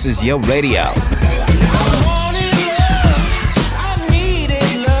remixes your radio.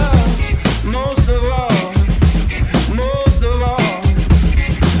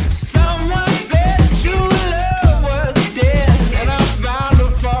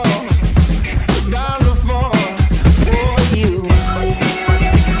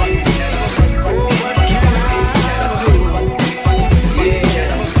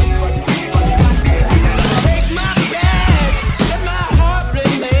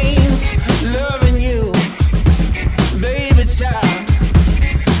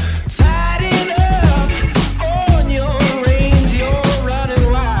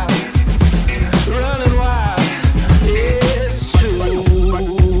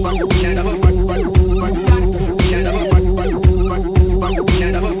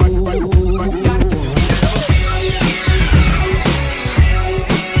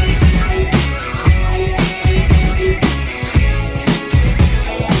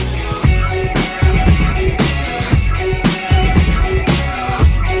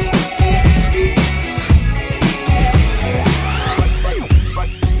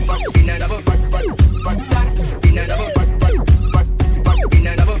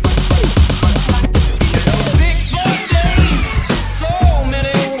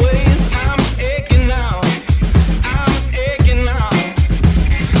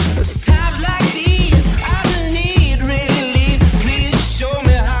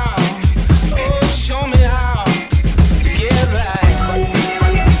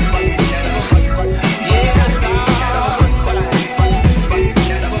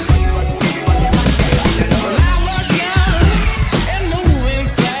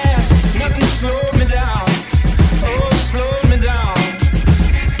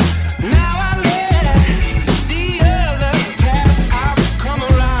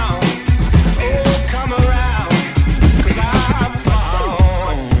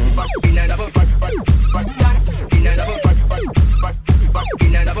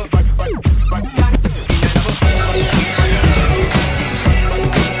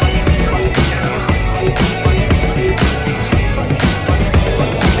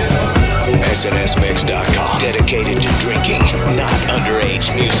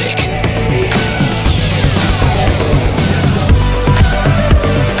 remix music.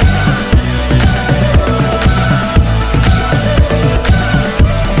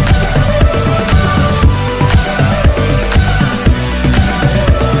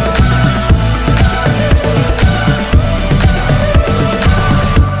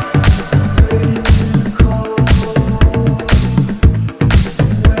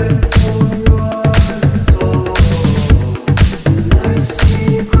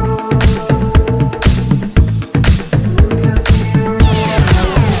 See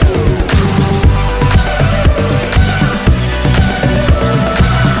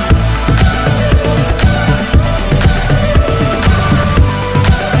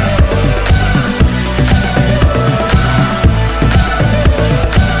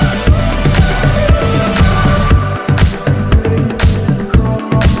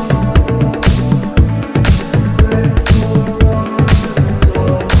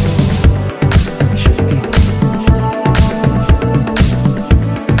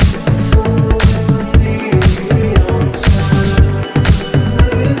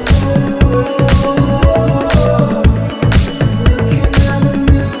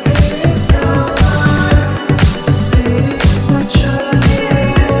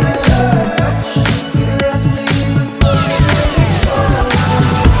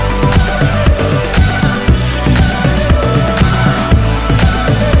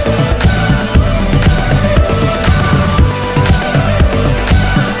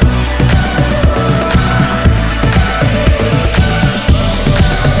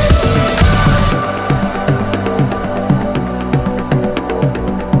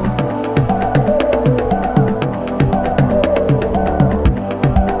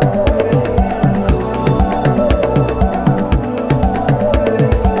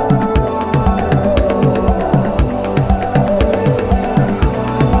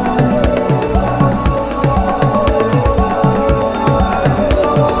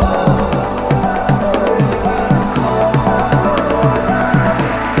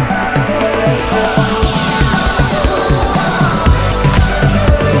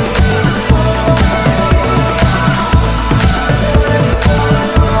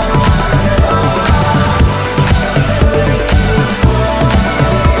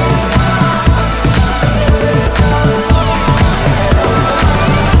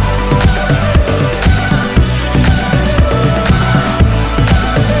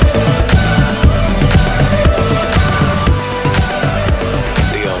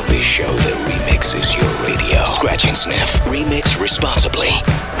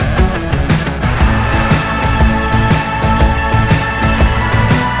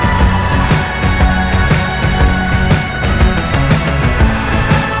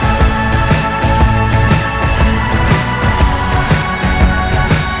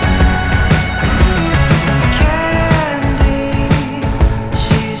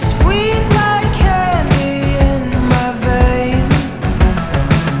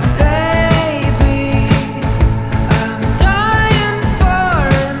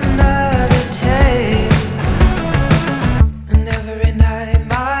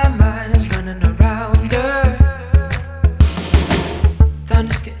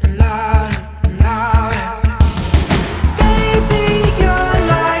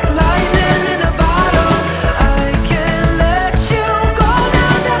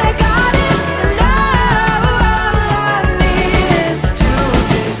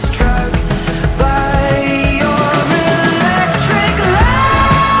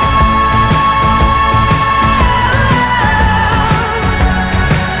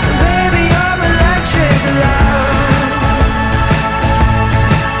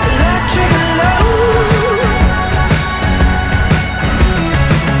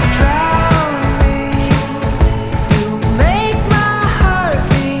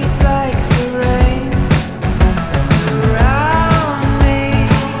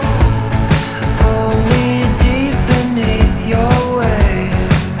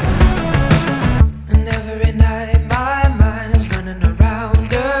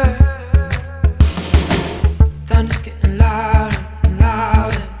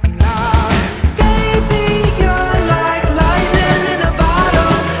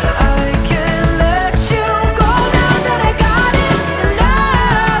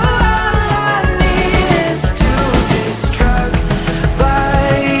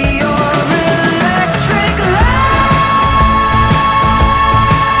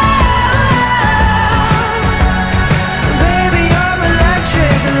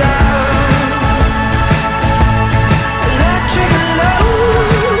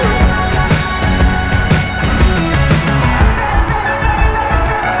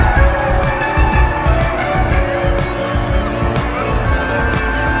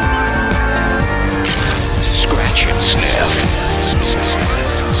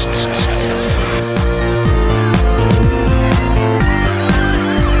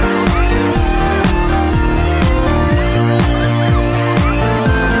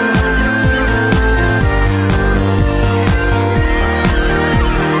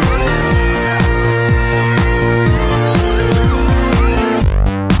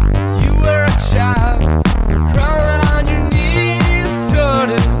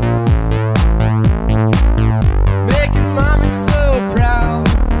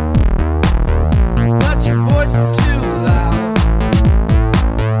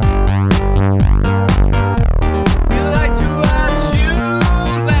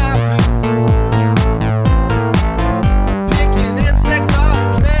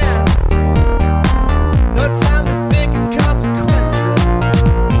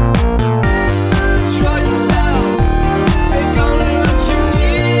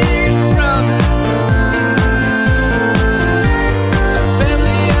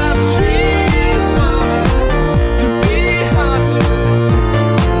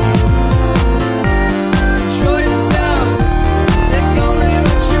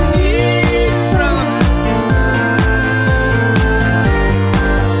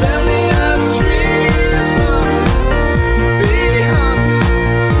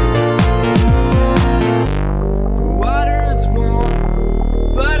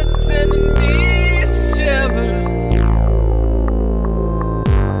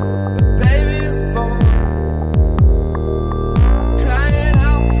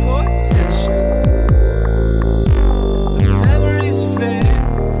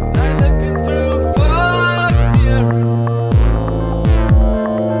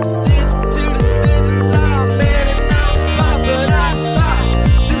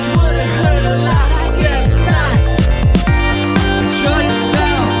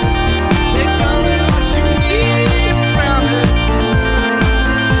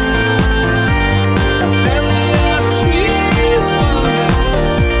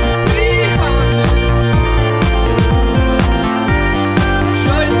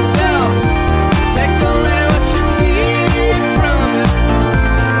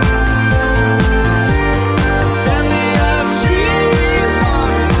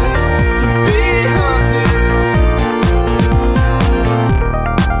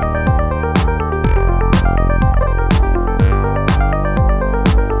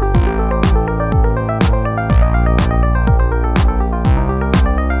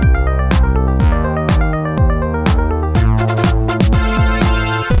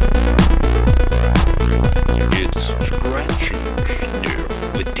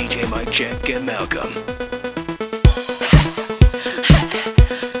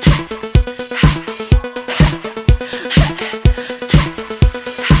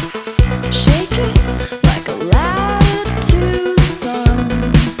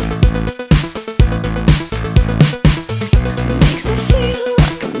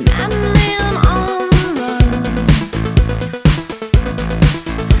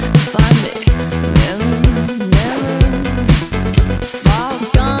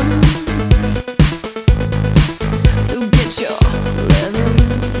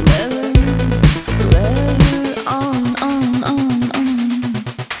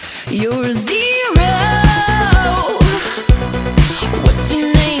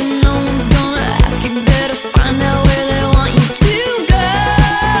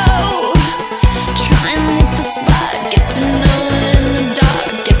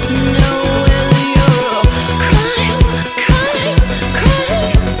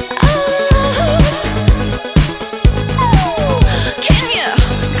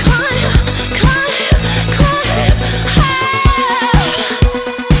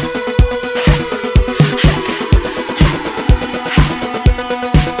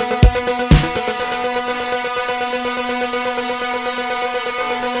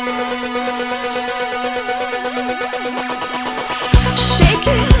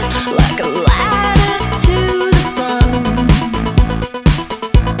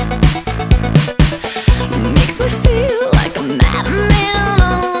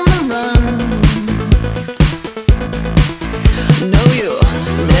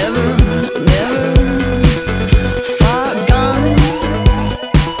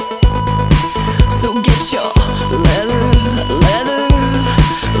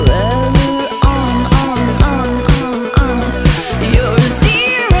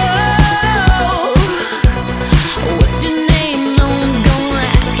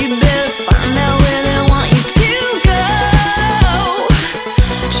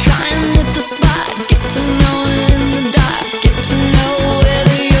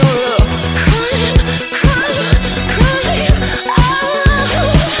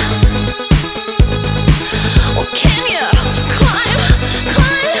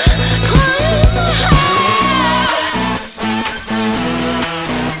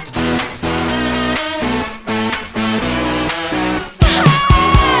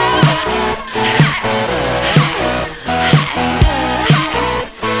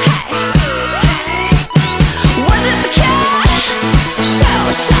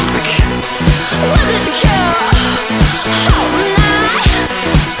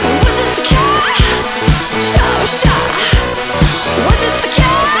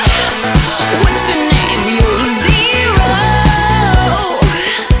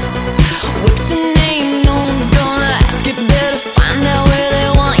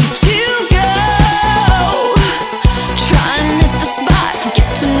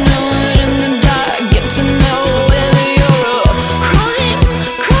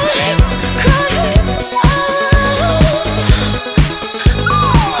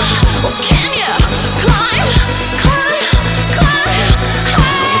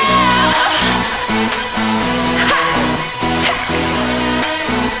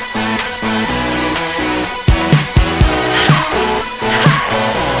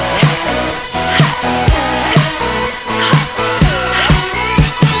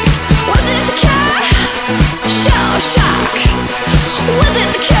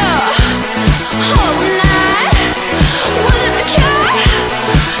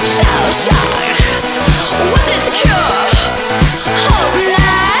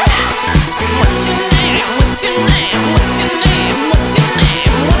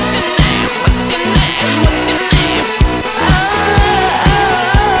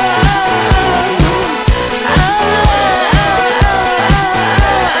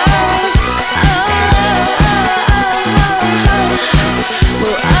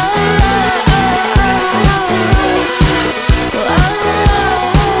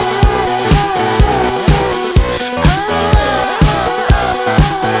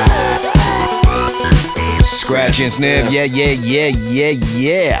Scratch and Sniff.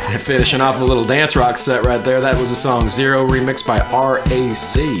 Yeah. Finishing off a little dance rock set right there. That was the song Zero, remixed by RAC.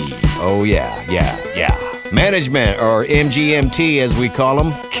 Oh, yeah. Management, or MGMT as we call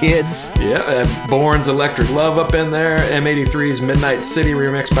them, kids. Yeah, Bourne's Electric Love up in there. M83's Midnight City,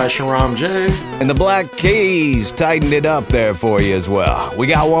 remixed by Sharam J. And the Black Keys tightened it up there for you as well. We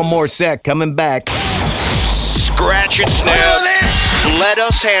got one more set coming back. Scratch and Sniff. Let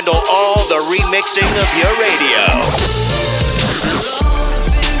us handle all the remixing of your radio,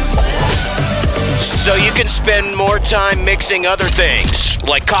 so you can spend more time mixing other things,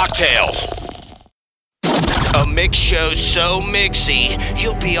 like cocktails. A mix show so mixy,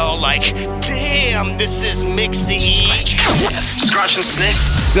 you'll be all like, damn, this is mixy. Scratch and Sniff.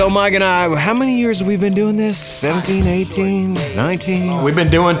 So Mike and I, how many years have we been doing this? 17, 18, 19? We've been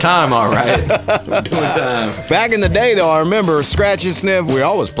doing time, all right. Doing time. Back in the day, though, I remember Scratch and Sniff, we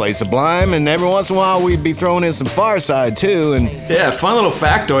always play Sublime, and every once in a while we'd be throwing in some Farside, too. And yeah, fun little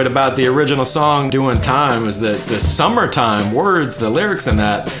factoid about the original song, Doing Time, is that the Summertime words, the lyrics in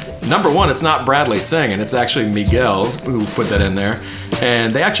that, number one, it's not Bradley singing, it's actually Miguel who put that in there.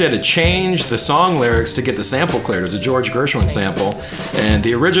 And they actually had to change the song lyrics to get the sample cleared. It was a George Gershwin sample. And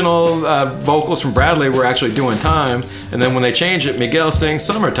the original vocals from Bradley were actually Doing Time. And then when they changed it, Miguel sings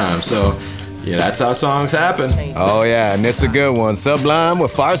Summertime. So, yeah, that's how songs happen. Oh, yeah, and it's a good one. Sublime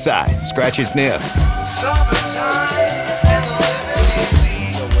with Farside. Scratch and Sniff.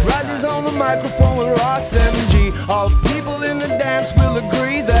 Riders on the microphone with Ross MG. All people in the dance will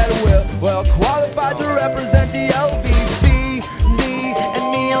agree that we're well qualified to represent the LBC. Me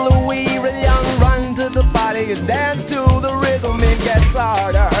and me and Louis really young run to the body and dance to the rhythm. It gets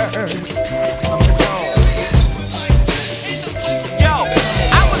harder. Yo,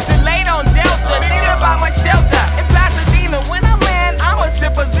 I was delayed on Delta, thinking about my shelter in Pasadena. When I land, I'ma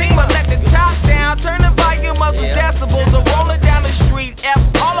sip a Zima, let the top down, turn the volume up some decibels, and roll it down the street.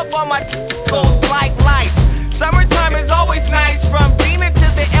 F's all up on my clothes like lights. Summertime is always nice. From Dina to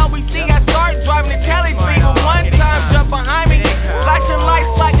the LBC, I started driving the telly thing. One time, jump behind me, flashing lights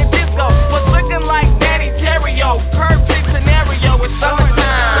like a disco. Was looking like Danny Terrio, curb fit scenario. It's summertime.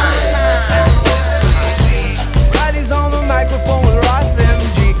 Riders on the microphone with Ross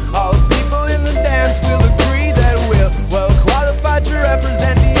MG. All people in the dance will agree that we're well qualified to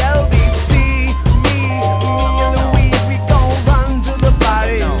represent the LBC. Me and Louis, we gon' run to the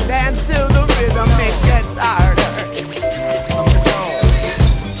party, dance to the rhythm, it gets harder.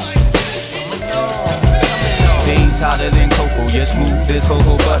 Days hotter than cocoa, you're smooth as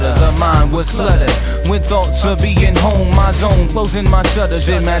cocoa butter. The mind was flooded with thoughts of being home. My zone, closing my shutters,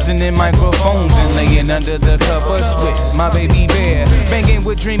 imagining microphones and laying under the covers with my baby bear, banging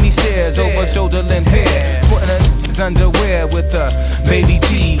with dreamy stares over shoulder length hair, putting his underwear with a baby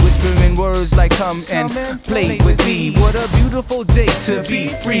T, whispering words like come and play with me. What a beautiful day to be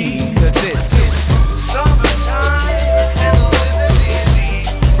free, 'cause it's summertime and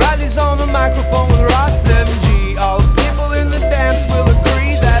Riley's on the microphone with Ross MG. All people in the dance will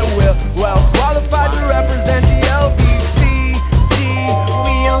agree that we're well qualified to represent the LBC. G,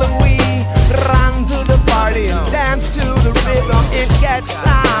 we and Louis run to the party and dance to the rhythm. It gets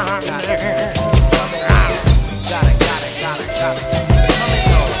louder.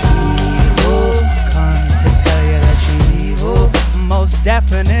 Evil, come to tell you that you're evil, most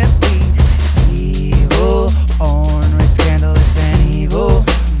definitely evil, ornery, scandalous, and evil,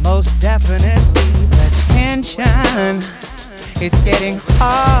 most definitely. The tension is getting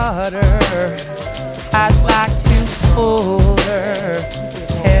harder. I'd like to hold her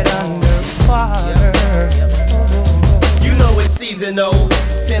head underwater. You know it's seasonal.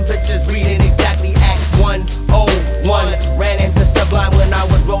 Temperatures reading exactly at 101. Ran into Sublime when I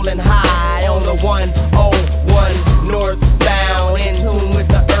was rolling high on the 101 northbound, in tune with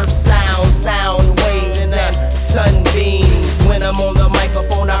the earth sound waves and the sunbeams. When I'm on the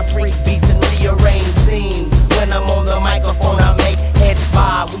microphone, I freak beats and rearrange scenes. When I'm on the microphone, I make heads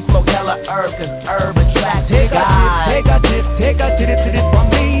bob. We smoke hella herb, 'cause herb attracts guys. Take a tip from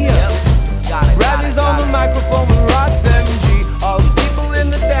me. Riley's on the microphone with Ross MG. All the people in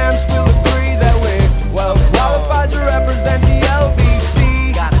the dance will agree that we're well qualified to represent the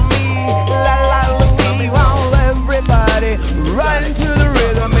LBC. Me, la la Louis, want everybody right into the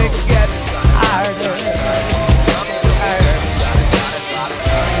rhythm. It gets harder.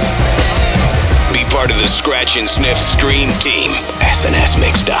 Be part of the Scratch and Sniff stream team.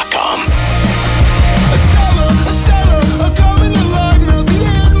 SNSMix.com.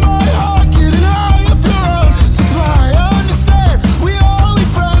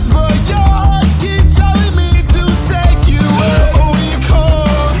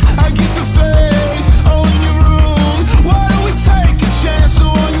 Only you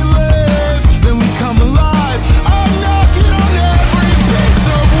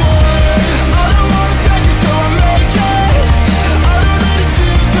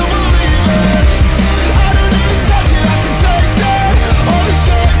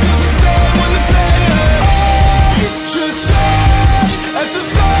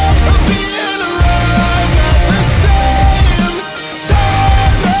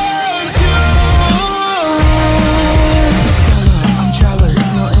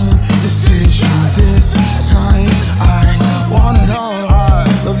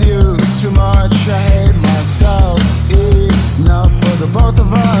the both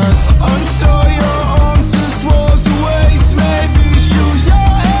of us. Unstore your arms as walls of waste. Maybe shoot your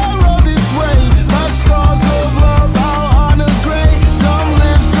arrow this way. My scars of love out on a grave. Some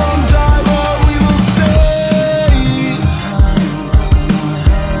live, some die, but we will stay.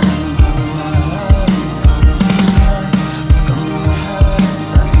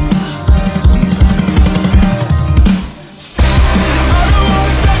 I don't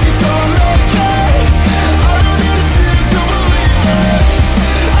wanna take it all, okay? I don't need to see it to believe it.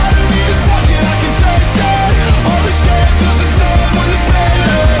 I don't need to touch it, I can taste it. All the shit feels the same when the pain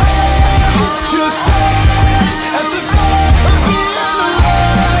hurts. Just stay at the thought of being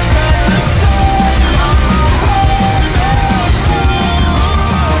alive at the same time as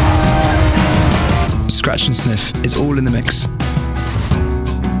you. Scratch and Sniff is all in the mix.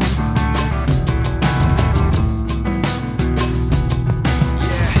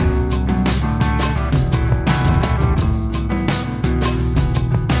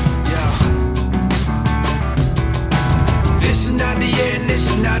 This is not the end, this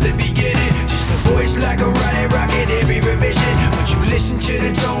is not the beginning. Just a voice like a riot rocket every revision. But you listen to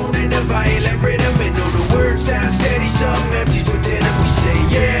the tone and the violent rhythm, and know the words sound steady, something empties within them. We say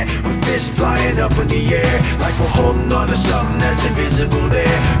yeah, with fists flying up in the air, like we're holding on to something that's invisible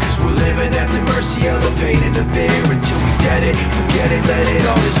there. Cause we're living at the mercy of the pain and the fear. Until we get it, forget it, let it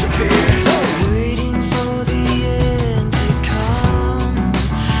all disappear. Waiting for the end to come,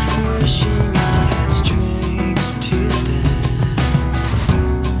 wishing I had strength to stand.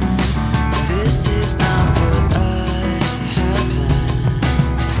 This is not what I had planned.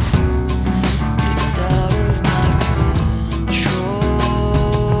 It's out of my control.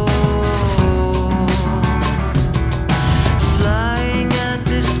 Flying at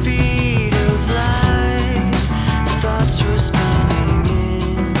the speed of light, thoughts were spinning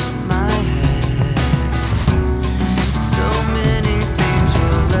in my head. So many things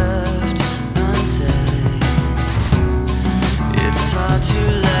were left unsaid. It's hard to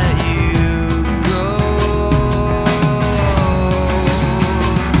let you go.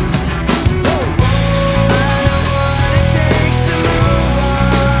 I know what it takes to move on.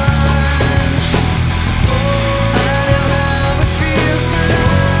 I know how it feels to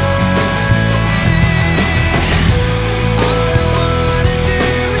lie. All I wanna do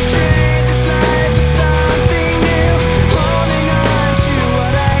is trade this life for something new, holding on to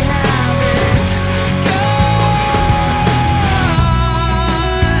what I haven't got.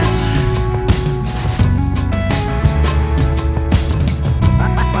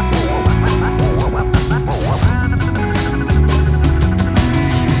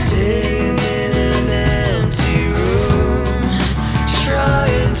 Sitting in an empty room,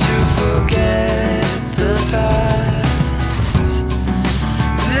 trying to forget the past.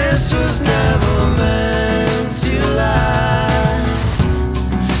 This was never meant to last.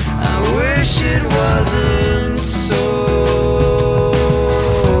 I wish it wasn't so.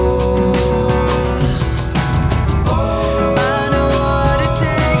 I know what it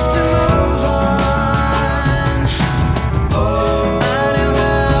takes to move on. I know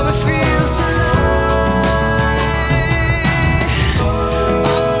how it feels to lie.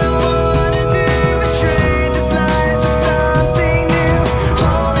 All I wanna do is trade this life for something new,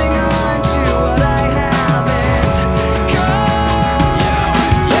 holding on to what I haven't got.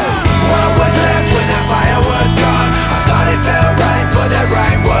 What was left when that fire was gone? I thought it felt right, but that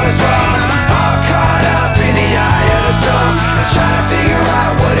right was wrong. All caught up in the eye of the storm, I'm trying to figure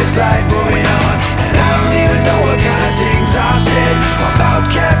out what it's like moving on. And I don't even know what kind of things I said. My mouth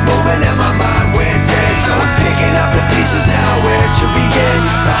kept moving and my mind went dead. So I'm picking up the pieces now, where to begin?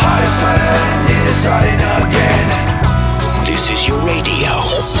 The hardest part of ending is starting again. This is your radio.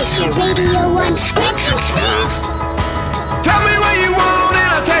 This is your radio on Scratch and Sniff. Tell me what you want and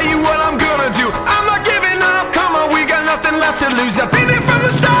I'll tell you what I'm gonna do. I'm not giving up, come on, we got nothing left to lose. I've been here from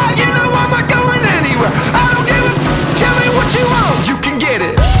the start, you know I'm not going anywhere. I don't give a tell me what you want, you can get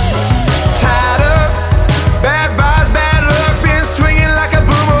it. Tied up, bad vibes, bad luck, been swinging like a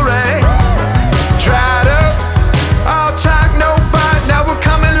boomerang. Dried up, all talk, no bite, now we're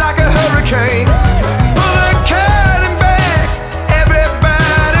coming like a hurricane. Pull the curtain back,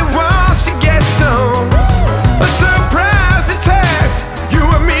 everybody wants to get some. A surprise attack, you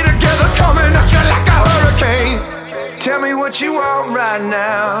and me together coming at you like a hurricane. Tell me what you want right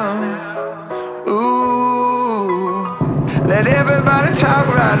now. Ooh, let everybody talk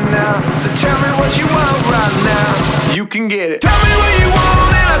right now. So tell me what you want right now. You can get it. Tell me what you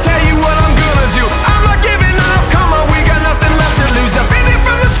want and I'll tell you what I'm gonna do. I'm not giving up, come on, we got nothing left to lose. I've been here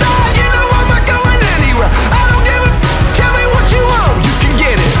from the start, you know I'm not going anywhere. I don't give a tell me what you want, you can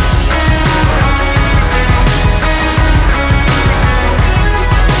get it.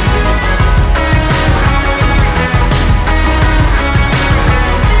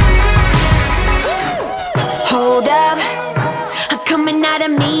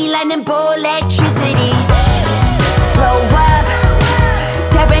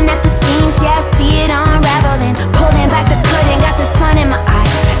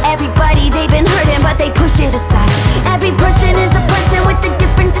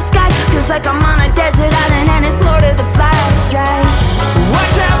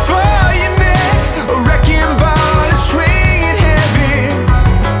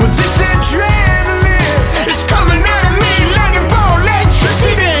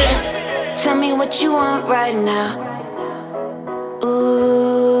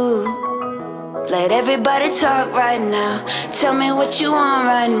 Let everybody talk right now. Tell me what you want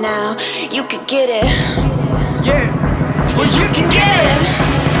right now. You could get it. Yeah, well you can get it.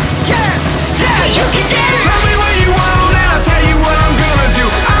 Yeah, yeah, you can get it. Tell me what you want and I'll tell you what I'm gonna do.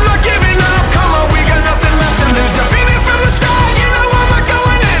 I'm not giving up, come on, we got nothing left to lose. I've been here from the start, you know I'm not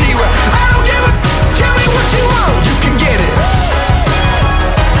going anywhere. I don't give a, tell me what you want, you can get it.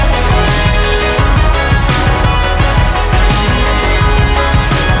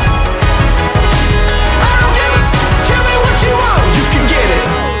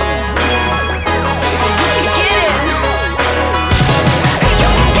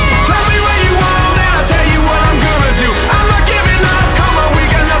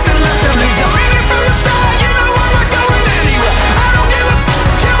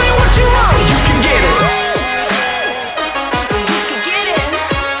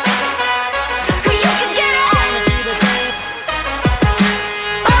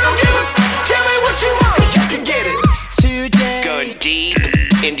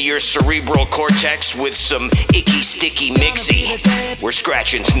 Cerebral cortex with some icky sticky mixy. We're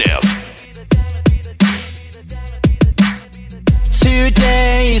Scratch and Sniff.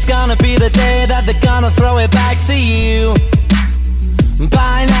 Today is gonna be the day that they're gonna throw it back to you.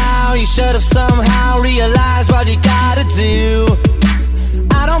 By now you should have somehow realized what you gotta do.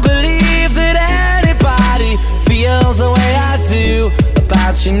 I don't believe that anybody feels the way I do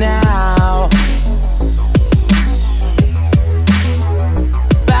about you now.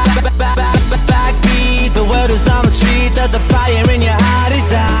 Backbeat, the word is on the street that the fire in your heart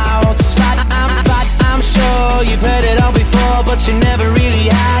is out. I'm sure you've heard it all before, but you never really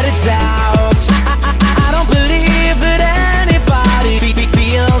had a doubt. I don't believe that anybody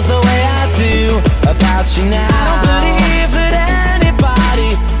feels the way I do about you now. I don't believe that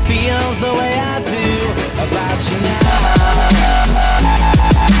anybody feels the way I do about you now.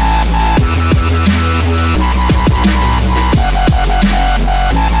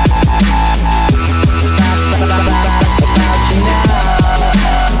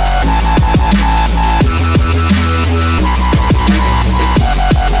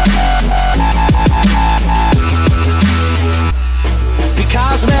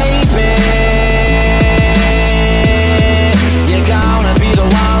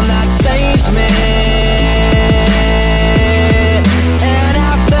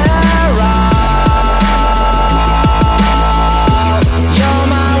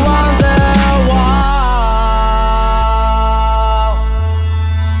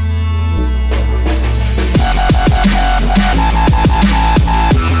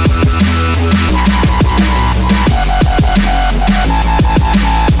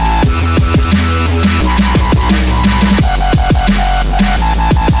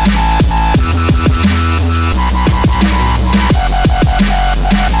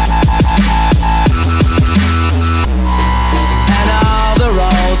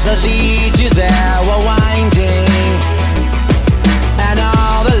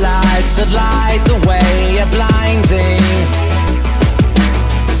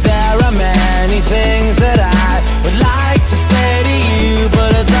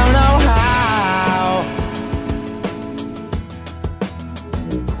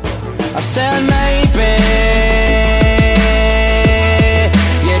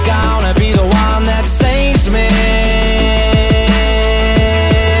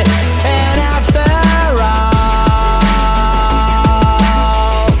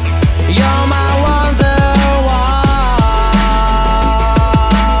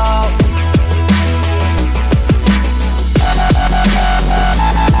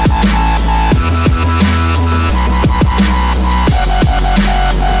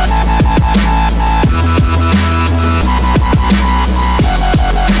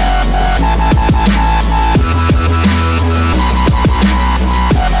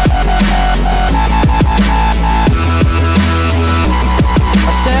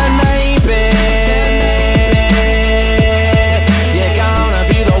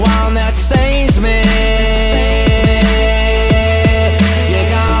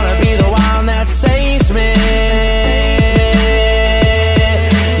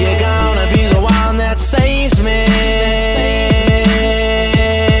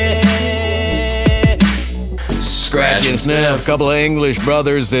 Scratch and Sniff. A couple of English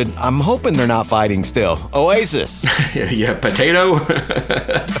brothers that I'm hoping they're not fighting still. Oasis. Yeah, Potato.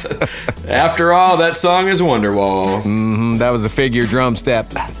 After all, that song is Wonderwall. That was a figure drum step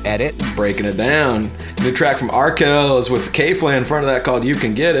edit. Breaking it down. New track from Arkell is with K-Flan in front of that called You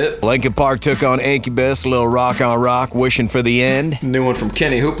Can Get It. Linkin Park took on Incubus, a little rock on rock, Wishing for the End. New one from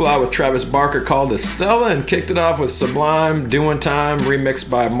Kenny Hoopla with Travis Barker called Estella, and kicked it off with Sublime, Doing Time, remixed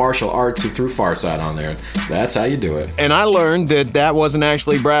by Martial Arts, who threw Farside on there. That's how you do it. And I learned that wasn't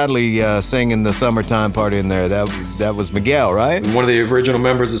actually Bradley singing the Summertime part in there. That was Miguel, right? One of the original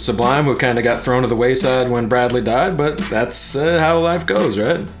members of Sublime, who kind of got thrown to the wayside when Bradley died, but that's how life goes,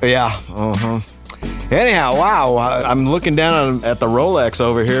 right? Yeah, Anyhow, wow, I'm looking down at the Rolex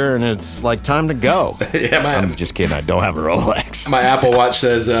over here, and it's like time to go. Yeah, I'm just kidding. I don't have a Rolex. My Apple Watch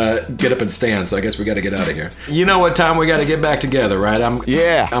says get up and stand, so I guess we got to get out of here. You know what time we got to get back together, right? I'm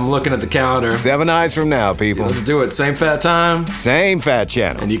looking at the calendar. 7 nights from now, people. Let's do it. Same fat time. Same fat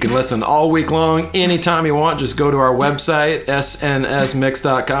channel. And you can listen all week long, anytime you want. Just go to our website,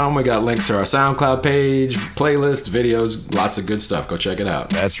 snsmix.com. We got links to our SoundCloud page, playlists, videos, lots of good stuff. Go check it out.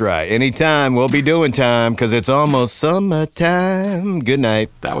 That's right. Anytime, we'll be doing time because it's almost summertime. Good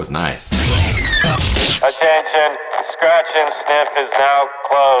night. That was nice. Attention, Scratch and Sniff is now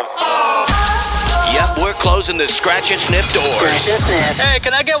closed. Yep, we're closing the Scratch and Sniff doors. Scratch and Sniff. Hey,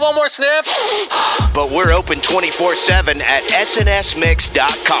 can I get one more sniff? But we're open 24/7 at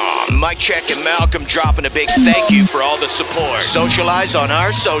snsmix.com. Mike Check and Malcolm dropping a big thank you for all the support. Socialize on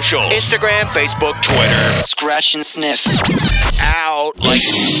our socials. Instagram, Facebook, Twitter. Scratch and Sniff. Out.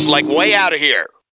 Like way out of here.